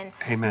believing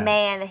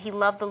man, that he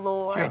loved the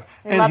Lord. Sure.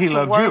 And he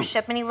loved to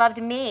worship, and he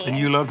loved me. And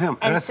you loved him.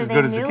 And that's so as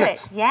good they as knew it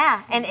gets. it.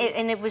 Yeah. And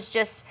it was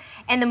just,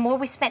 and the more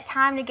we spent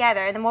time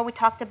together, and the more we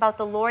talked about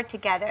the Lord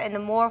together, and the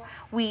more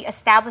we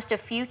established a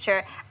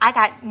future, I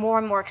got more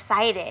and more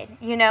excited,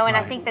 you know? And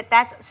I think that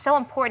that's so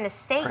important to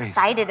stay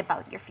excited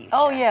about your future.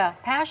 Oh, yeah.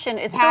 Passion.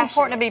 It's so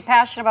important to be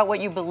passionate about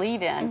what you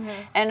believe in,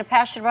 and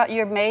passionate about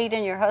your mate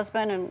and your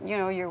husband and, you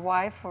know, your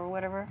wife or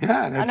whatever.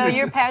 Yeah. I know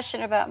you're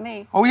passionate about me.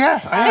 Oh,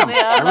 yes, I am.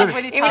 Yeah, I love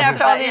what he Even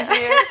after all these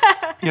years.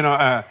 You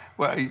know,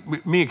 well,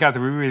 me and Cathy,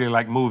 we really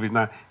like movies.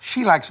 Now,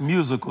 she likes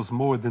musicals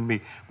more than me,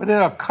 but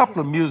there are a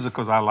couple of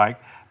musicals I like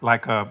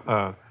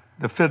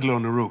The Fiddler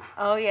on the Roof.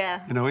 Oh,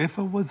 yeah. You know, if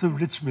I was a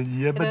rich man,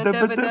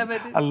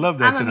 I love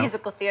that. I'm a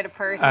musical theater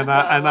person.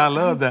 And I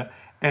love that.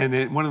 And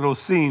in one of those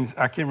scenes,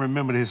 I can't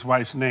remember his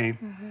wife's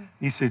name.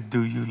 He said,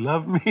 "Do you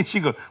love me?" And she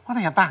goes, "What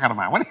are you talking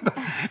about? What are you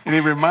talking?" And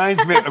it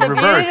reminds me of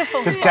reverse,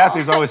 because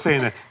Cathy's always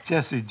saying that,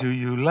 "Jesse, do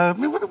you love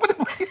me?" You know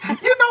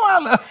I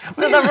love.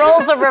 So the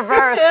roles are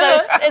reversed.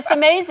 So it's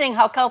amazing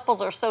how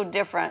couples are so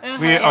different.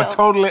 We are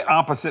totally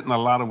opposite in a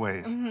lot of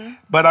ways.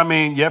 But I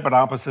mean, but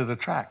opposites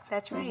attract.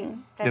 That's right.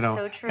 That's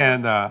so true.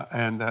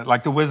 And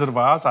like The Wizard of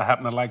Oz, I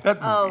happen to like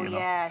that movie. Oh, you know,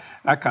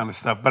 yes. that kind of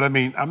stuff. But I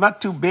mean, I'm not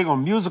too big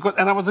on musicals,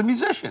 and I was a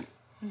musician.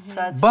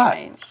 That's but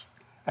strange.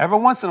 Every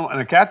once in a while,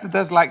 and a cat that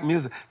does like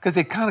music, because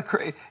it kind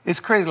of it's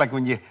crazy. Like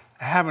when you're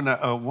having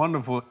a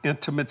wonderful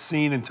intimate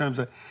scene in terms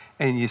of,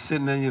 and you're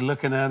sitting there, and you're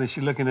looking at her, and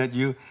she's looking at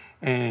you,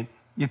 and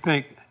you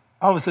think,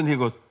 all of a sudden he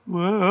goes,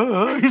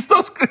 whoa. He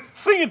starts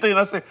singing things, and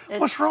I say,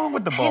 what's wrong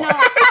with the boy? You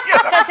know,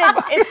 because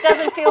it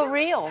doesn't feel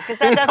real, because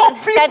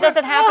that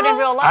doesn't happen in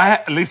real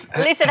life. At least it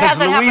hasn't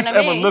happened Louise to me.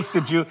 ever looked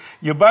at you?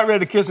 You're about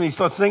ready to kiss me. You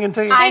start singing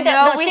to you. I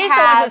know she's the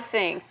one who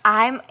sings.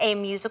 I'm a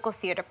musical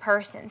theater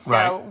person,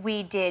 so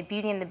we did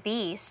Beauty and the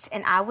Beast,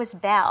 and I was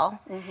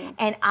Belle,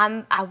 and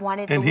I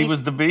wanted. And Louise, he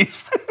was the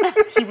Beast.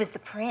 He was the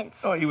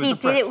prince. Oh, he was the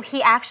prince.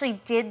 He actually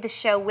did the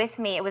show with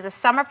me. It was a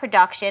summer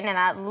production, and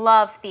I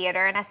love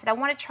theater. And I said, I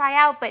want to try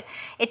out, but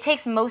it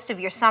takes most of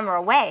your summer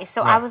away.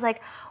 So I was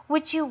like,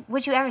 would you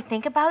ever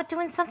think about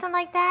doing something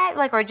like that,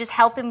 like, or just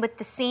helping with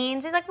the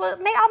scenes? He's like, well,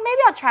 maybe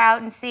I'll try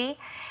out and see.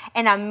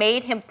 And I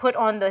made him put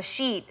on the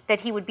sheet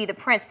that he would be the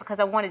prince because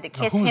I wanted to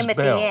kiss him at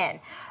the end.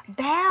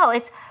 Belle,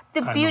 it's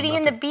the Beauty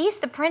and the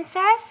Beast, the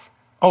princess.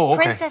 Oh,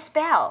 okay. Princess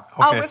Belle.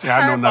 Okay, see,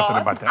 I know nothing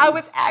about that. I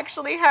was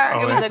actually her.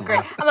 Oh, it was a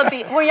great.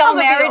 Were y'all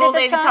married at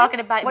the time?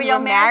 Talking about we were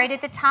married at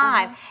the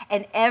time,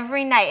 and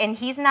every night. And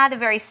he's not a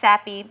very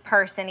sappy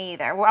person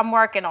either. I'm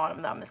working on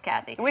him though, Miss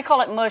Cathy. We call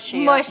it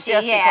mushy. Mushy,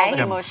 Jesse calls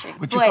it mushy.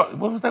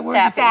 What was that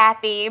word?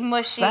 Sappy,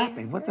 mushy.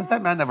 Sappy. What does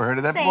that mean? I never heard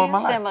of that before in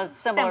my life.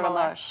 Similar to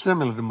mush.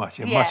 Similar to mush.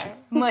 Yeah,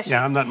 mushy.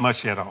 Yeah, I'm not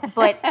mushy at all.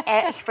 But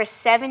for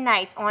 7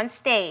 nights on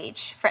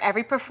stage, for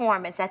every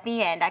performance, at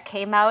the end, I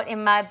came out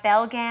in my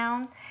bell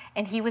gown.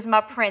 And he was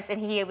my prince,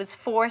 and he was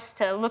forced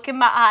to look in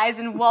my eyes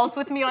and waltz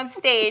with me on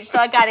stage. So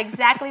I got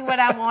exactly what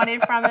I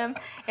wanted from him,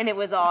 and it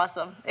was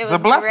awesome. It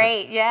was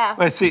great, yeah.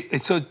 Well, see,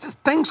 so just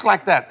things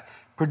like that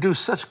produce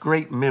such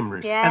great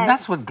memories. Yes. And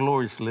that's what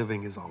glorious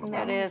living is all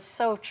about. It is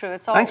so true.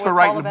 It's all. Thanks for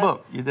writing the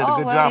book. You did a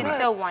good job. It's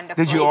so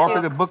wonderful. Did you offer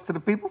the book to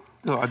the people?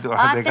 I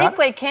think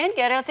we can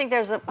get it. I think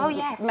there's a. Oh,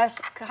 yes.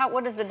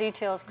 What is the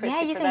details, Chrissy?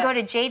 Yeah, you can go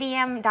to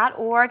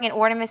jdm.org and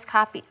order Miss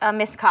Cathy's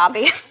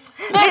copy.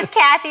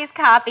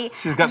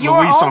 She's got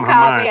your Luis own on her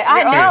copy. mind.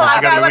 I know.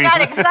 I got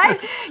Luis. excited.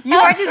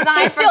 Your design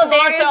She's for still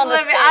glorious dancing on the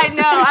living. stage. I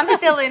know. I'm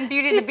still in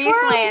Beauty and the Beast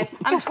land.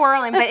 I'm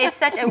twirling, but it's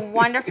such a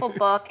wonderful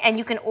book, and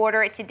you can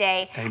order it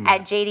today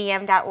at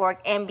jdm.org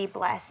and be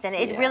blessed. And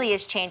it really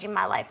is changing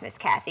my life, Miss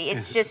Cathy.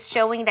 It's just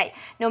showing that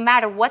no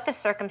matter what the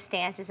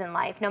circumstances in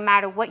life, no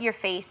matter what you're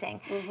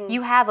facing,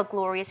 you have a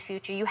glorious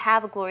future. You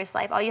have a glorious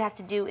life. All you have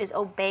to do is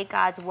obey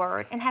God's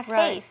word and have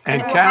faith.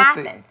 And it will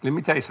Cathy, happen. let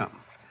me tell you something.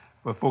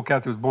 Before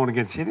Cathy was born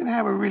again, she didn't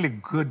have a really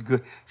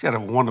good, she had a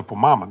wonderful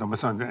mama, no, my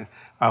son,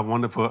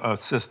 wonderful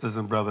sisters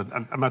and brothers.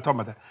 I'm not talking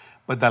about that.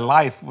 But the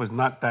life was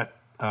not that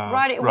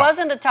right, it rough.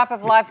 wasn't the type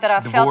of life that I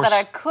Divorce. felt that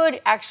I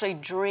could actually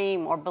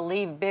dream or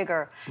believe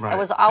bigger. Right.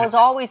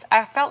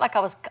 I felt like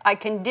I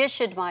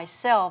conditioned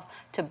myself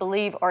to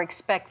believe or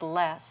expect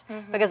less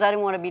because I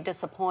didn't want to be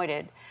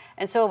disappointed.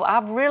 And so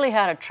I've really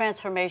had a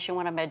transformation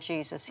when I met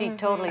Jesus. He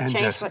totally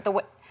changed the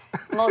way.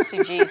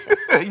 Mostly Jesus.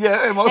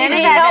 Yeah, mostly. And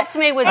he helped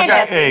me with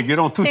Jesse. Hey, if you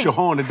don't toot your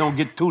horn, it don't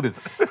get tooted.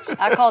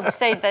 I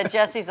say that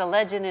Jesse's a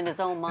legend in his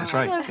own mind. That's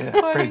right.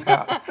 Yeah, praise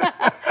God.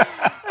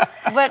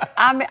 But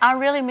I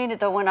really mean it,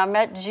 though. When I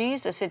met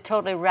Jesus, it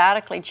totally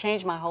radically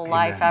changed my whole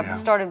life. I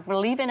started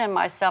believing in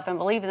myself and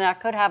believing that I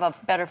could have a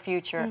better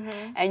future.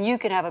 And you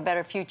can have a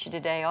better future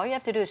today. All you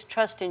have to do is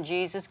trust in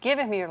Jesus. Give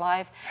him your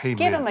life. Amen.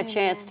 Give him a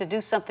chance to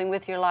do something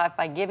with your life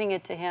by giving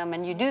it to him.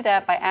 And you do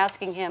that by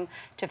asking him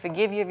to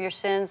forgive you of your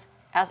sins,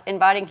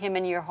 inviting him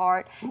in your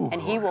heart,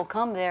 and he will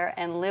come there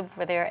and live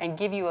there and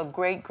give you a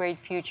great, great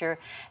future.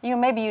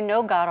 Maybe you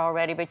know God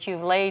already, but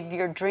you've laid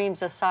your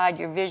dreams aside,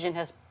 your vision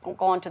has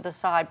gone to the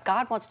side.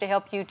 God wants to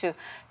help you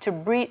to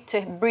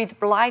breathe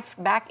life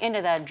back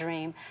into that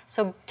dream.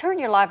 So turn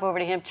your life over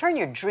to him, turn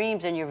your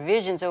dreams and your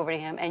visions over to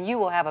him, and you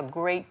will have a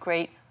great,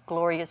 great,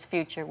 glorious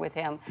future with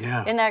him.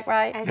 Yeah. Isn't that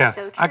right? That's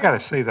so true. I got to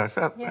say that.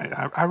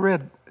 I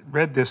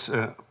read this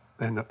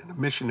in a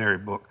missionary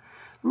book.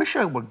 Let me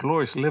show you what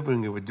glorious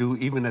living it would do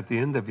even at the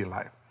end of your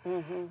life.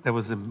 There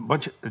was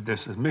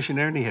this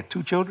missionary, and he had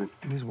 2 children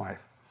and his wife.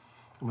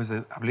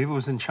 I believe it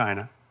was in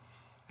China.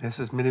 This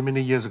is many,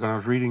 many years ago. I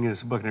was reading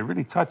this book, and it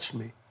really touched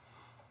me.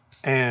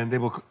 And they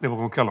were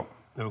going to kill him.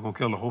 They were going to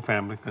kill the whole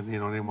family because they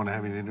didn't want to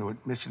have anything to do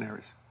with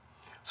missionaries.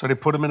 So they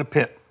put him in a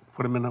pit,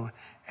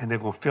 and they're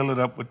going to fill it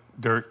up with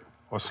dirt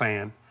or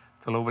sand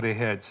till over their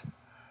heads.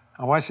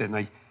 My wife said,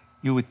 now,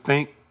 you would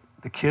think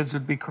the kids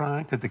would be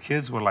crying because the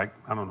kids were like,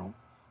 I don't know,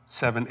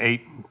 7,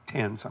 8, and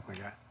 10, something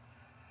like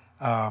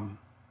that.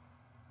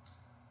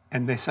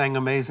 And they sang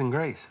Amazing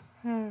Grace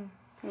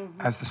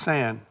as the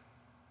sand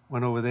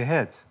went over their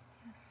heads.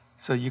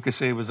 So you could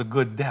say it was a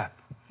good death.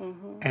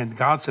 And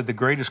God said the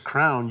greatest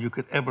crown you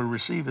could ever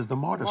receive is the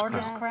martyr's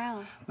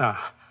crown. Now,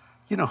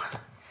 you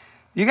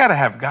got to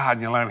have God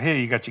in your life. Here,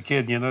 you got your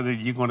kid, that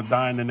you're going to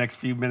die in the next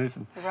few minutes.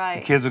 And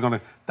the kids are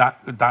going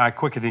to die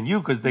quicker than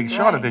you because they're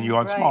shorter than you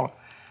are and smaller.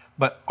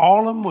 But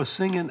all of them were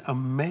singing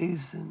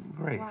Amazing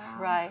Grace. Wow.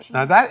 Right.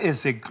 Now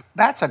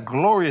that's a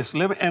glorious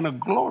living and a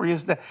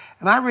glorious death.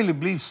 And I really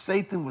believe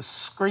Satan was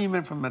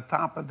screaming from the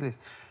top of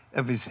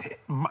his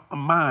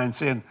mind,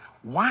 saying,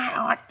 "Why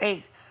aren't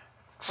they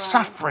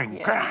suffering,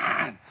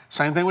 crying?"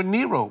 Same thing with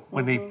Nero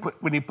when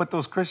he put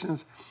those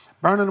Christians,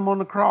 burning them on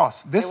the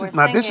cross. This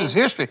is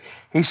history.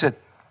 He said,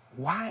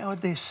 "Why are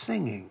they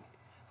singing?"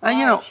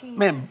 Now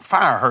man,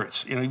 fire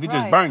hurts. If you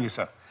just burn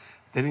yourself.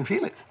 They didn't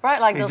feel it. Right,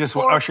 like they those just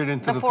were ushered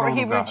into the throne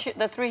of God.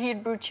 The 3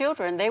 Hebrew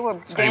children, they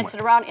were dancing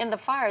around in the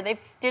fire. They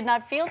did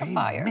not feel the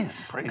fire.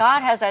 Praise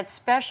God has that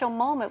special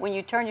moment when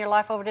you turn your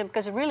life over to him,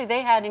 because really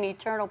they had an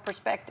eternal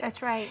perspective.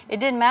 That's right. It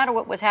didn't matter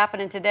what was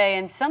happening today,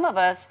 and some of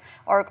us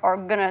are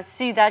going to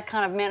see that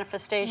kind of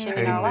manifestation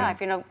in our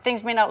life.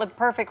 Things may not look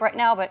perfect right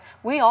now, but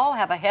we all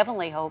have a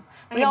heavenly hope.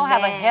 We all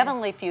have a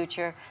heavenly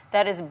future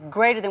that is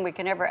greater than we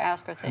can ever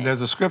ask or think. And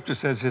there's a scripture that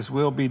says his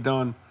will be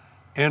done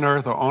in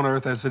earth or on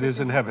earth as it is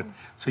in heaven.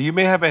 So you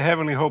may have a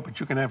heavenly hope, but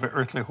you can have an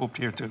earthly hope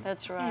here too.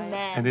 That's right.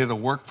 Amen. And it'll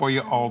work for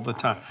you all the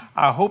time.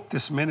 I hope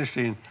this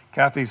ministry and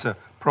Cathy's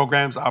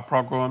programs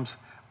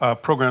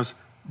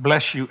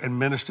bless you and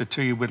minister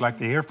to you. We'd like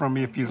to hear from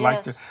you if you'd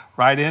like to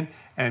write in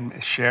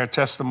and share a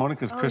testimony,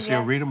 because Chrissy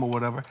will read them or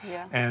whatever.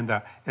 Yeah. And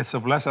it's a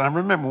blessing. I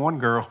remember one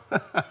girl,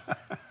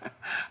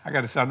 I got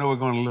to say, I know we're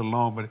going a little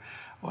long, but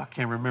I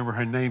can't remember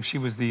her name. She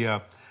was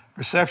the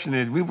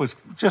receptionist. We was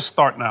just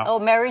starting out. Oh,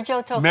 Mary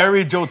Jo Toka.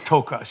 Mary Jo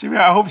Toka.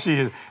 I hope she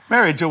is.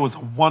 Mary Jo was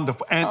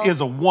wonderful and is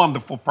a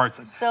wonderful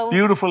person. So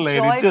beautiful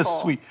lady, joyful.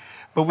 Just sweet.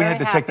 But we Very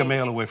had to take the happy.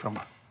 mail away from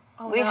her.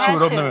 We had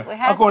to.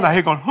 I'm going out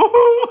here going,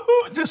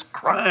 just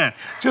crying,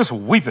 just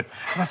weeping.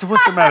 And I said,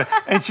 what's the matter?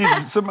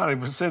 And somebody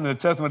was sending a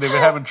testimony, they were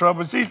having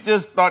trouble. She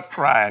just started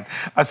crying.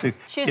 I said,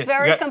 she's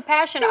very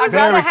compassionate. I'd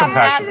rather have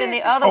that than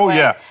the other way.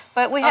 Yeah.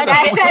 But we had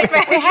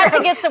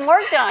to get some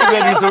work done. We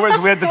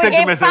had to take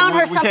them and say, found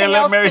her we something can't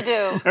let else Mary, to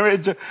do. Mary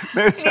Jo,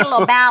 We need a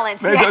little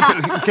balance. We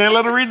can't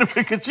let her read the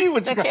because she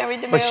was. Can't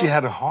read the But mail. she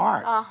had a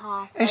heart.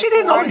 And she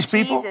didn't know these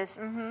people. Jesus.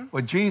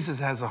 But Jesus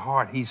has a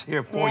heart. He's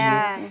here for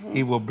Yes. you.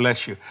 He will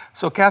bless you.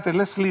 So, Cathy,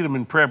 let's lead them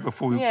in prayer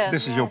before we.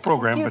 This is your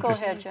program. You but go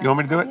ahead, you want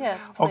me to do it?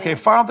 Yes, Okay,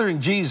 please. Father,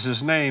 in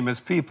Jesus' name, as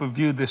people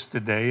view this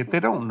today, if they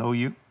don't know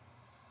you,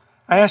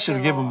 I ask you to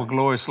give them a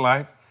glorious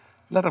life.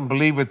 Let them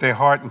believe with their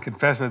heart and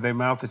confess with their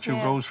mouth that you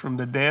rose from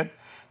the dead.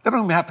 They don't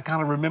even have to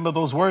kind of remember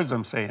those words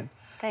I'm saying.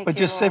 But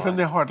just say from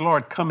their heart,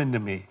 Lord, come into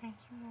me. Thank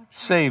you.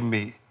 save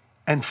me,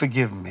 and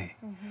forgive me.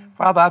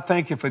 Father, I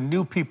thank you for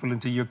new people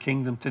into your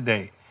kingdom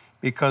today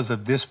because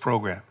of this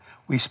program.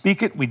 We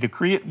speak it, we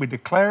decree it, we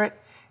declare it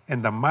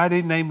in the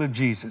mighty name of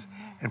Jesus.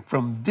 And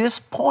from this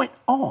point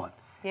on,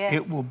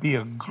 it will be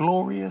a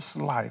glorious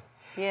life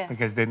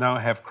because they now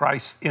have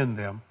Christ in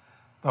them,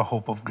 the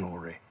hope of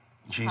glory.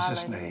 In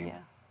Jesus' name.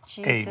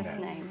 Jesus'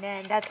 Amen. name.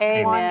 Amen. That's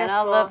Amen. wonderful.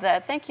 I love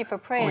that. Thank you for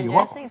praying, you're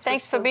Jesse. welcome.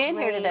 Thanks for being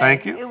here today.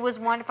 Thank you. It was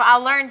wonderful. I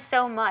learned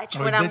so much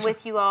when I'm did you?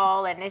 with you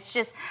all, and it's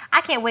just,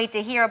 I can't wait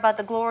to hear about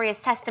the glorious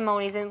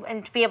testimonies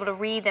and to be able to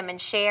read them and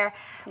share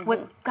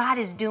what God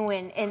is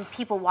doing and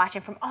people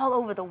watching from all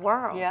over the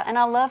world. Yeah, and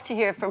I love to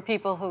hear from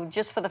people who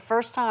just for the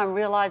first time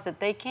realize that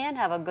they can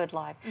have a good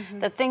life,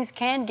 that things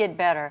can get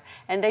better,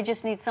 and they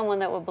just need someone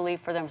that will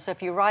believe for them. So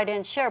if you write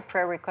in, share a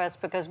prayer request,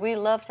 because we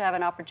love to have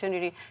an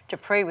opportunity to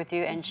pray with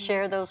you and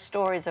share those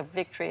stories of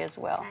victory as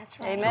well. That's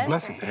right. Amen.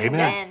 Blessing. Amen.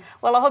 Amen.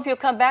 Well, I hope you'll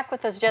come back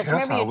with us, Jess. Yes,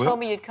 Remember, I you will. told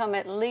me you'd come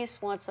at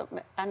least once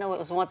I know it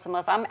was once a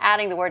month. I'm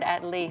adding the word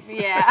at least.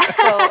 Yeah.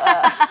 So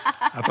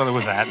I thought it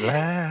was at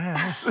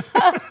last.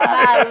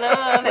 I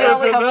love it.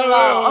 Yes, Come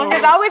along.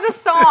 There's always a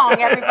song,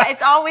 everybody.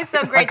 It's always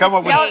so great to come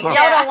up with a sing. song.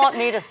 y'all don't want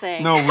me to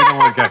sing. No, we don't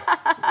want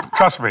Cathy.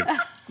 Trust me,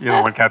 you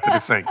don't want Cathy to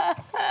sing.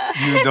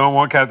 You don't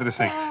want Cathy to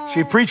sing.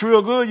 She preach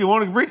real good. You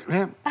want to preach?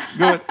 Yeah,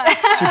 good.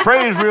 She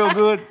prays real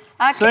good.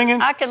 Singing?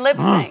 I can lip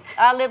sync.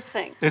 I lip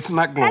sync. It's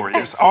not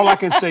glorious. All I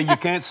can say, you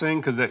can't sing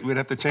because we'd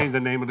have to change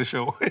the name of the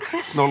show.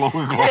 It's no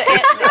longer glorious.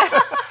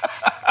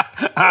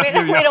 We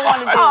don't want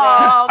to do that.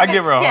 Oh, I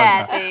give her a hard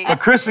Cathy. time. But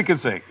Christy can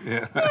sing.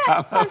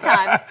 Yeah.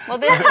 Sometimes. Well,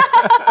 this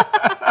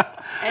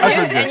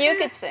and you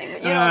could sing,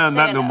 but you don't sing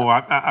Not no enough.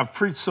 more. I've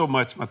preached so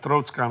much. My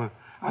throat's kind of,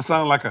 I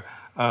sound like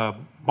a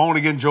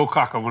born-again Joe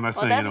Cocker when I Well,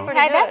 sing, that's you know. pretty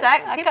Hey, good.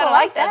 that's- I people kind of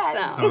like like that that.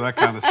 sound. Oh, that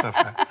kind of stuff.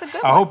 That's a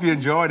good I one. hope you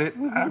enjoyed it.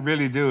 I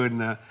really do.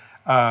 And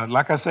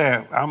like I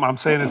said, I'm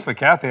saying this for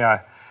Cathy.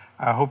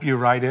 I hope you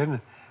write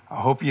in. I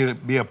hope you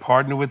be a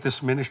partner with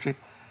this ministry.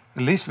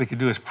 The least we can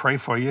do is pray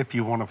for you. If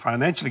you want to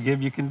financially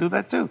give, you can do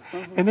that too.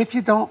 And if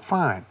you don't,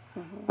 fine.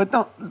 But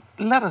don't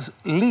let us at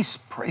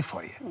least pray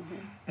for you.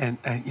 And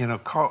you know,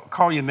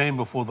 call your name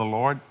before the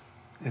Lord.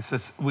 It's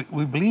just,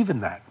 we believe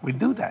in that. We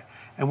do that.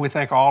 And we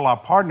thank all our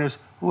partners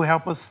who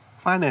help us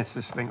finance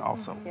this thing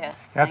also.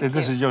 Yes, Cathy, thank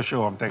this you. is your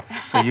show, I'm thinking.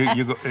 So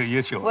you go,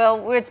 it's yours.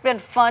 Well, it's been a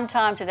fun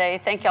time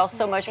today. Thank y'all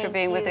so much for Thank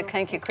being with you. us.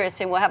 Thank you,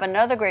 Chris. And we'll have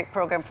another great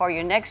program for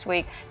you next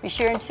week. Be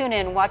sure and tune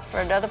in and watch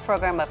for another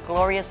program of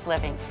Glorious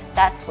Living.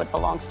 That's what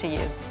belongs to you.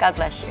 God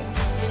bless you.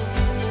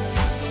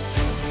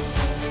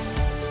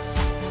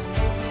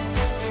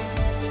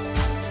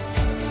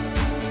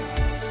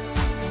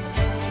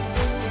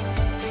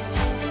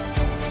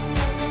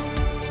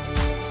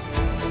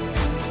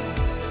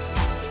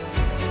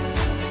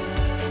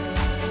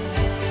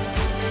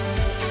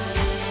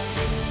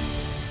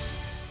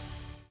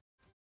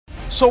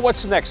 So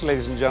what's next,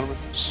 ladies and gentlemen?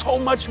 So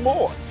much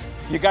more.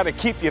 You got to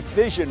keep your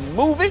vision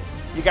moving.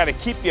 You got to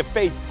keep your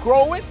faith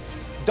growing.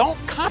 Don't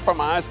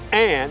compromise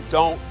and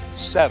don't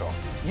settle.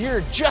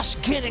 You're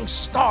just getting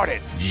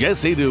started.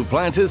 Jesse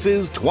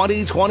Duplantis'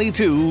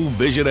 2022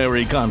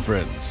 Visionary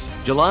Conference,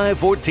 July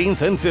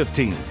 14th and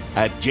 15th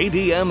at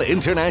JDM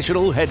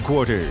International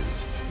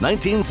Headquarters,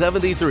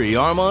 1973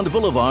 Armand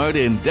Boulevard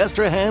in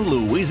Destrehan,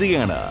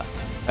 Louisiana.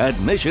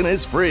 Admission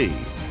is free.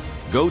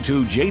 Go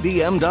to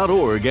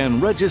jdm.org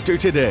and register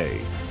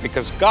today.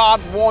 Because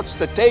God wants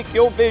to take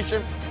your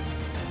vision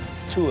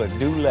to a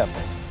new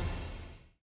level.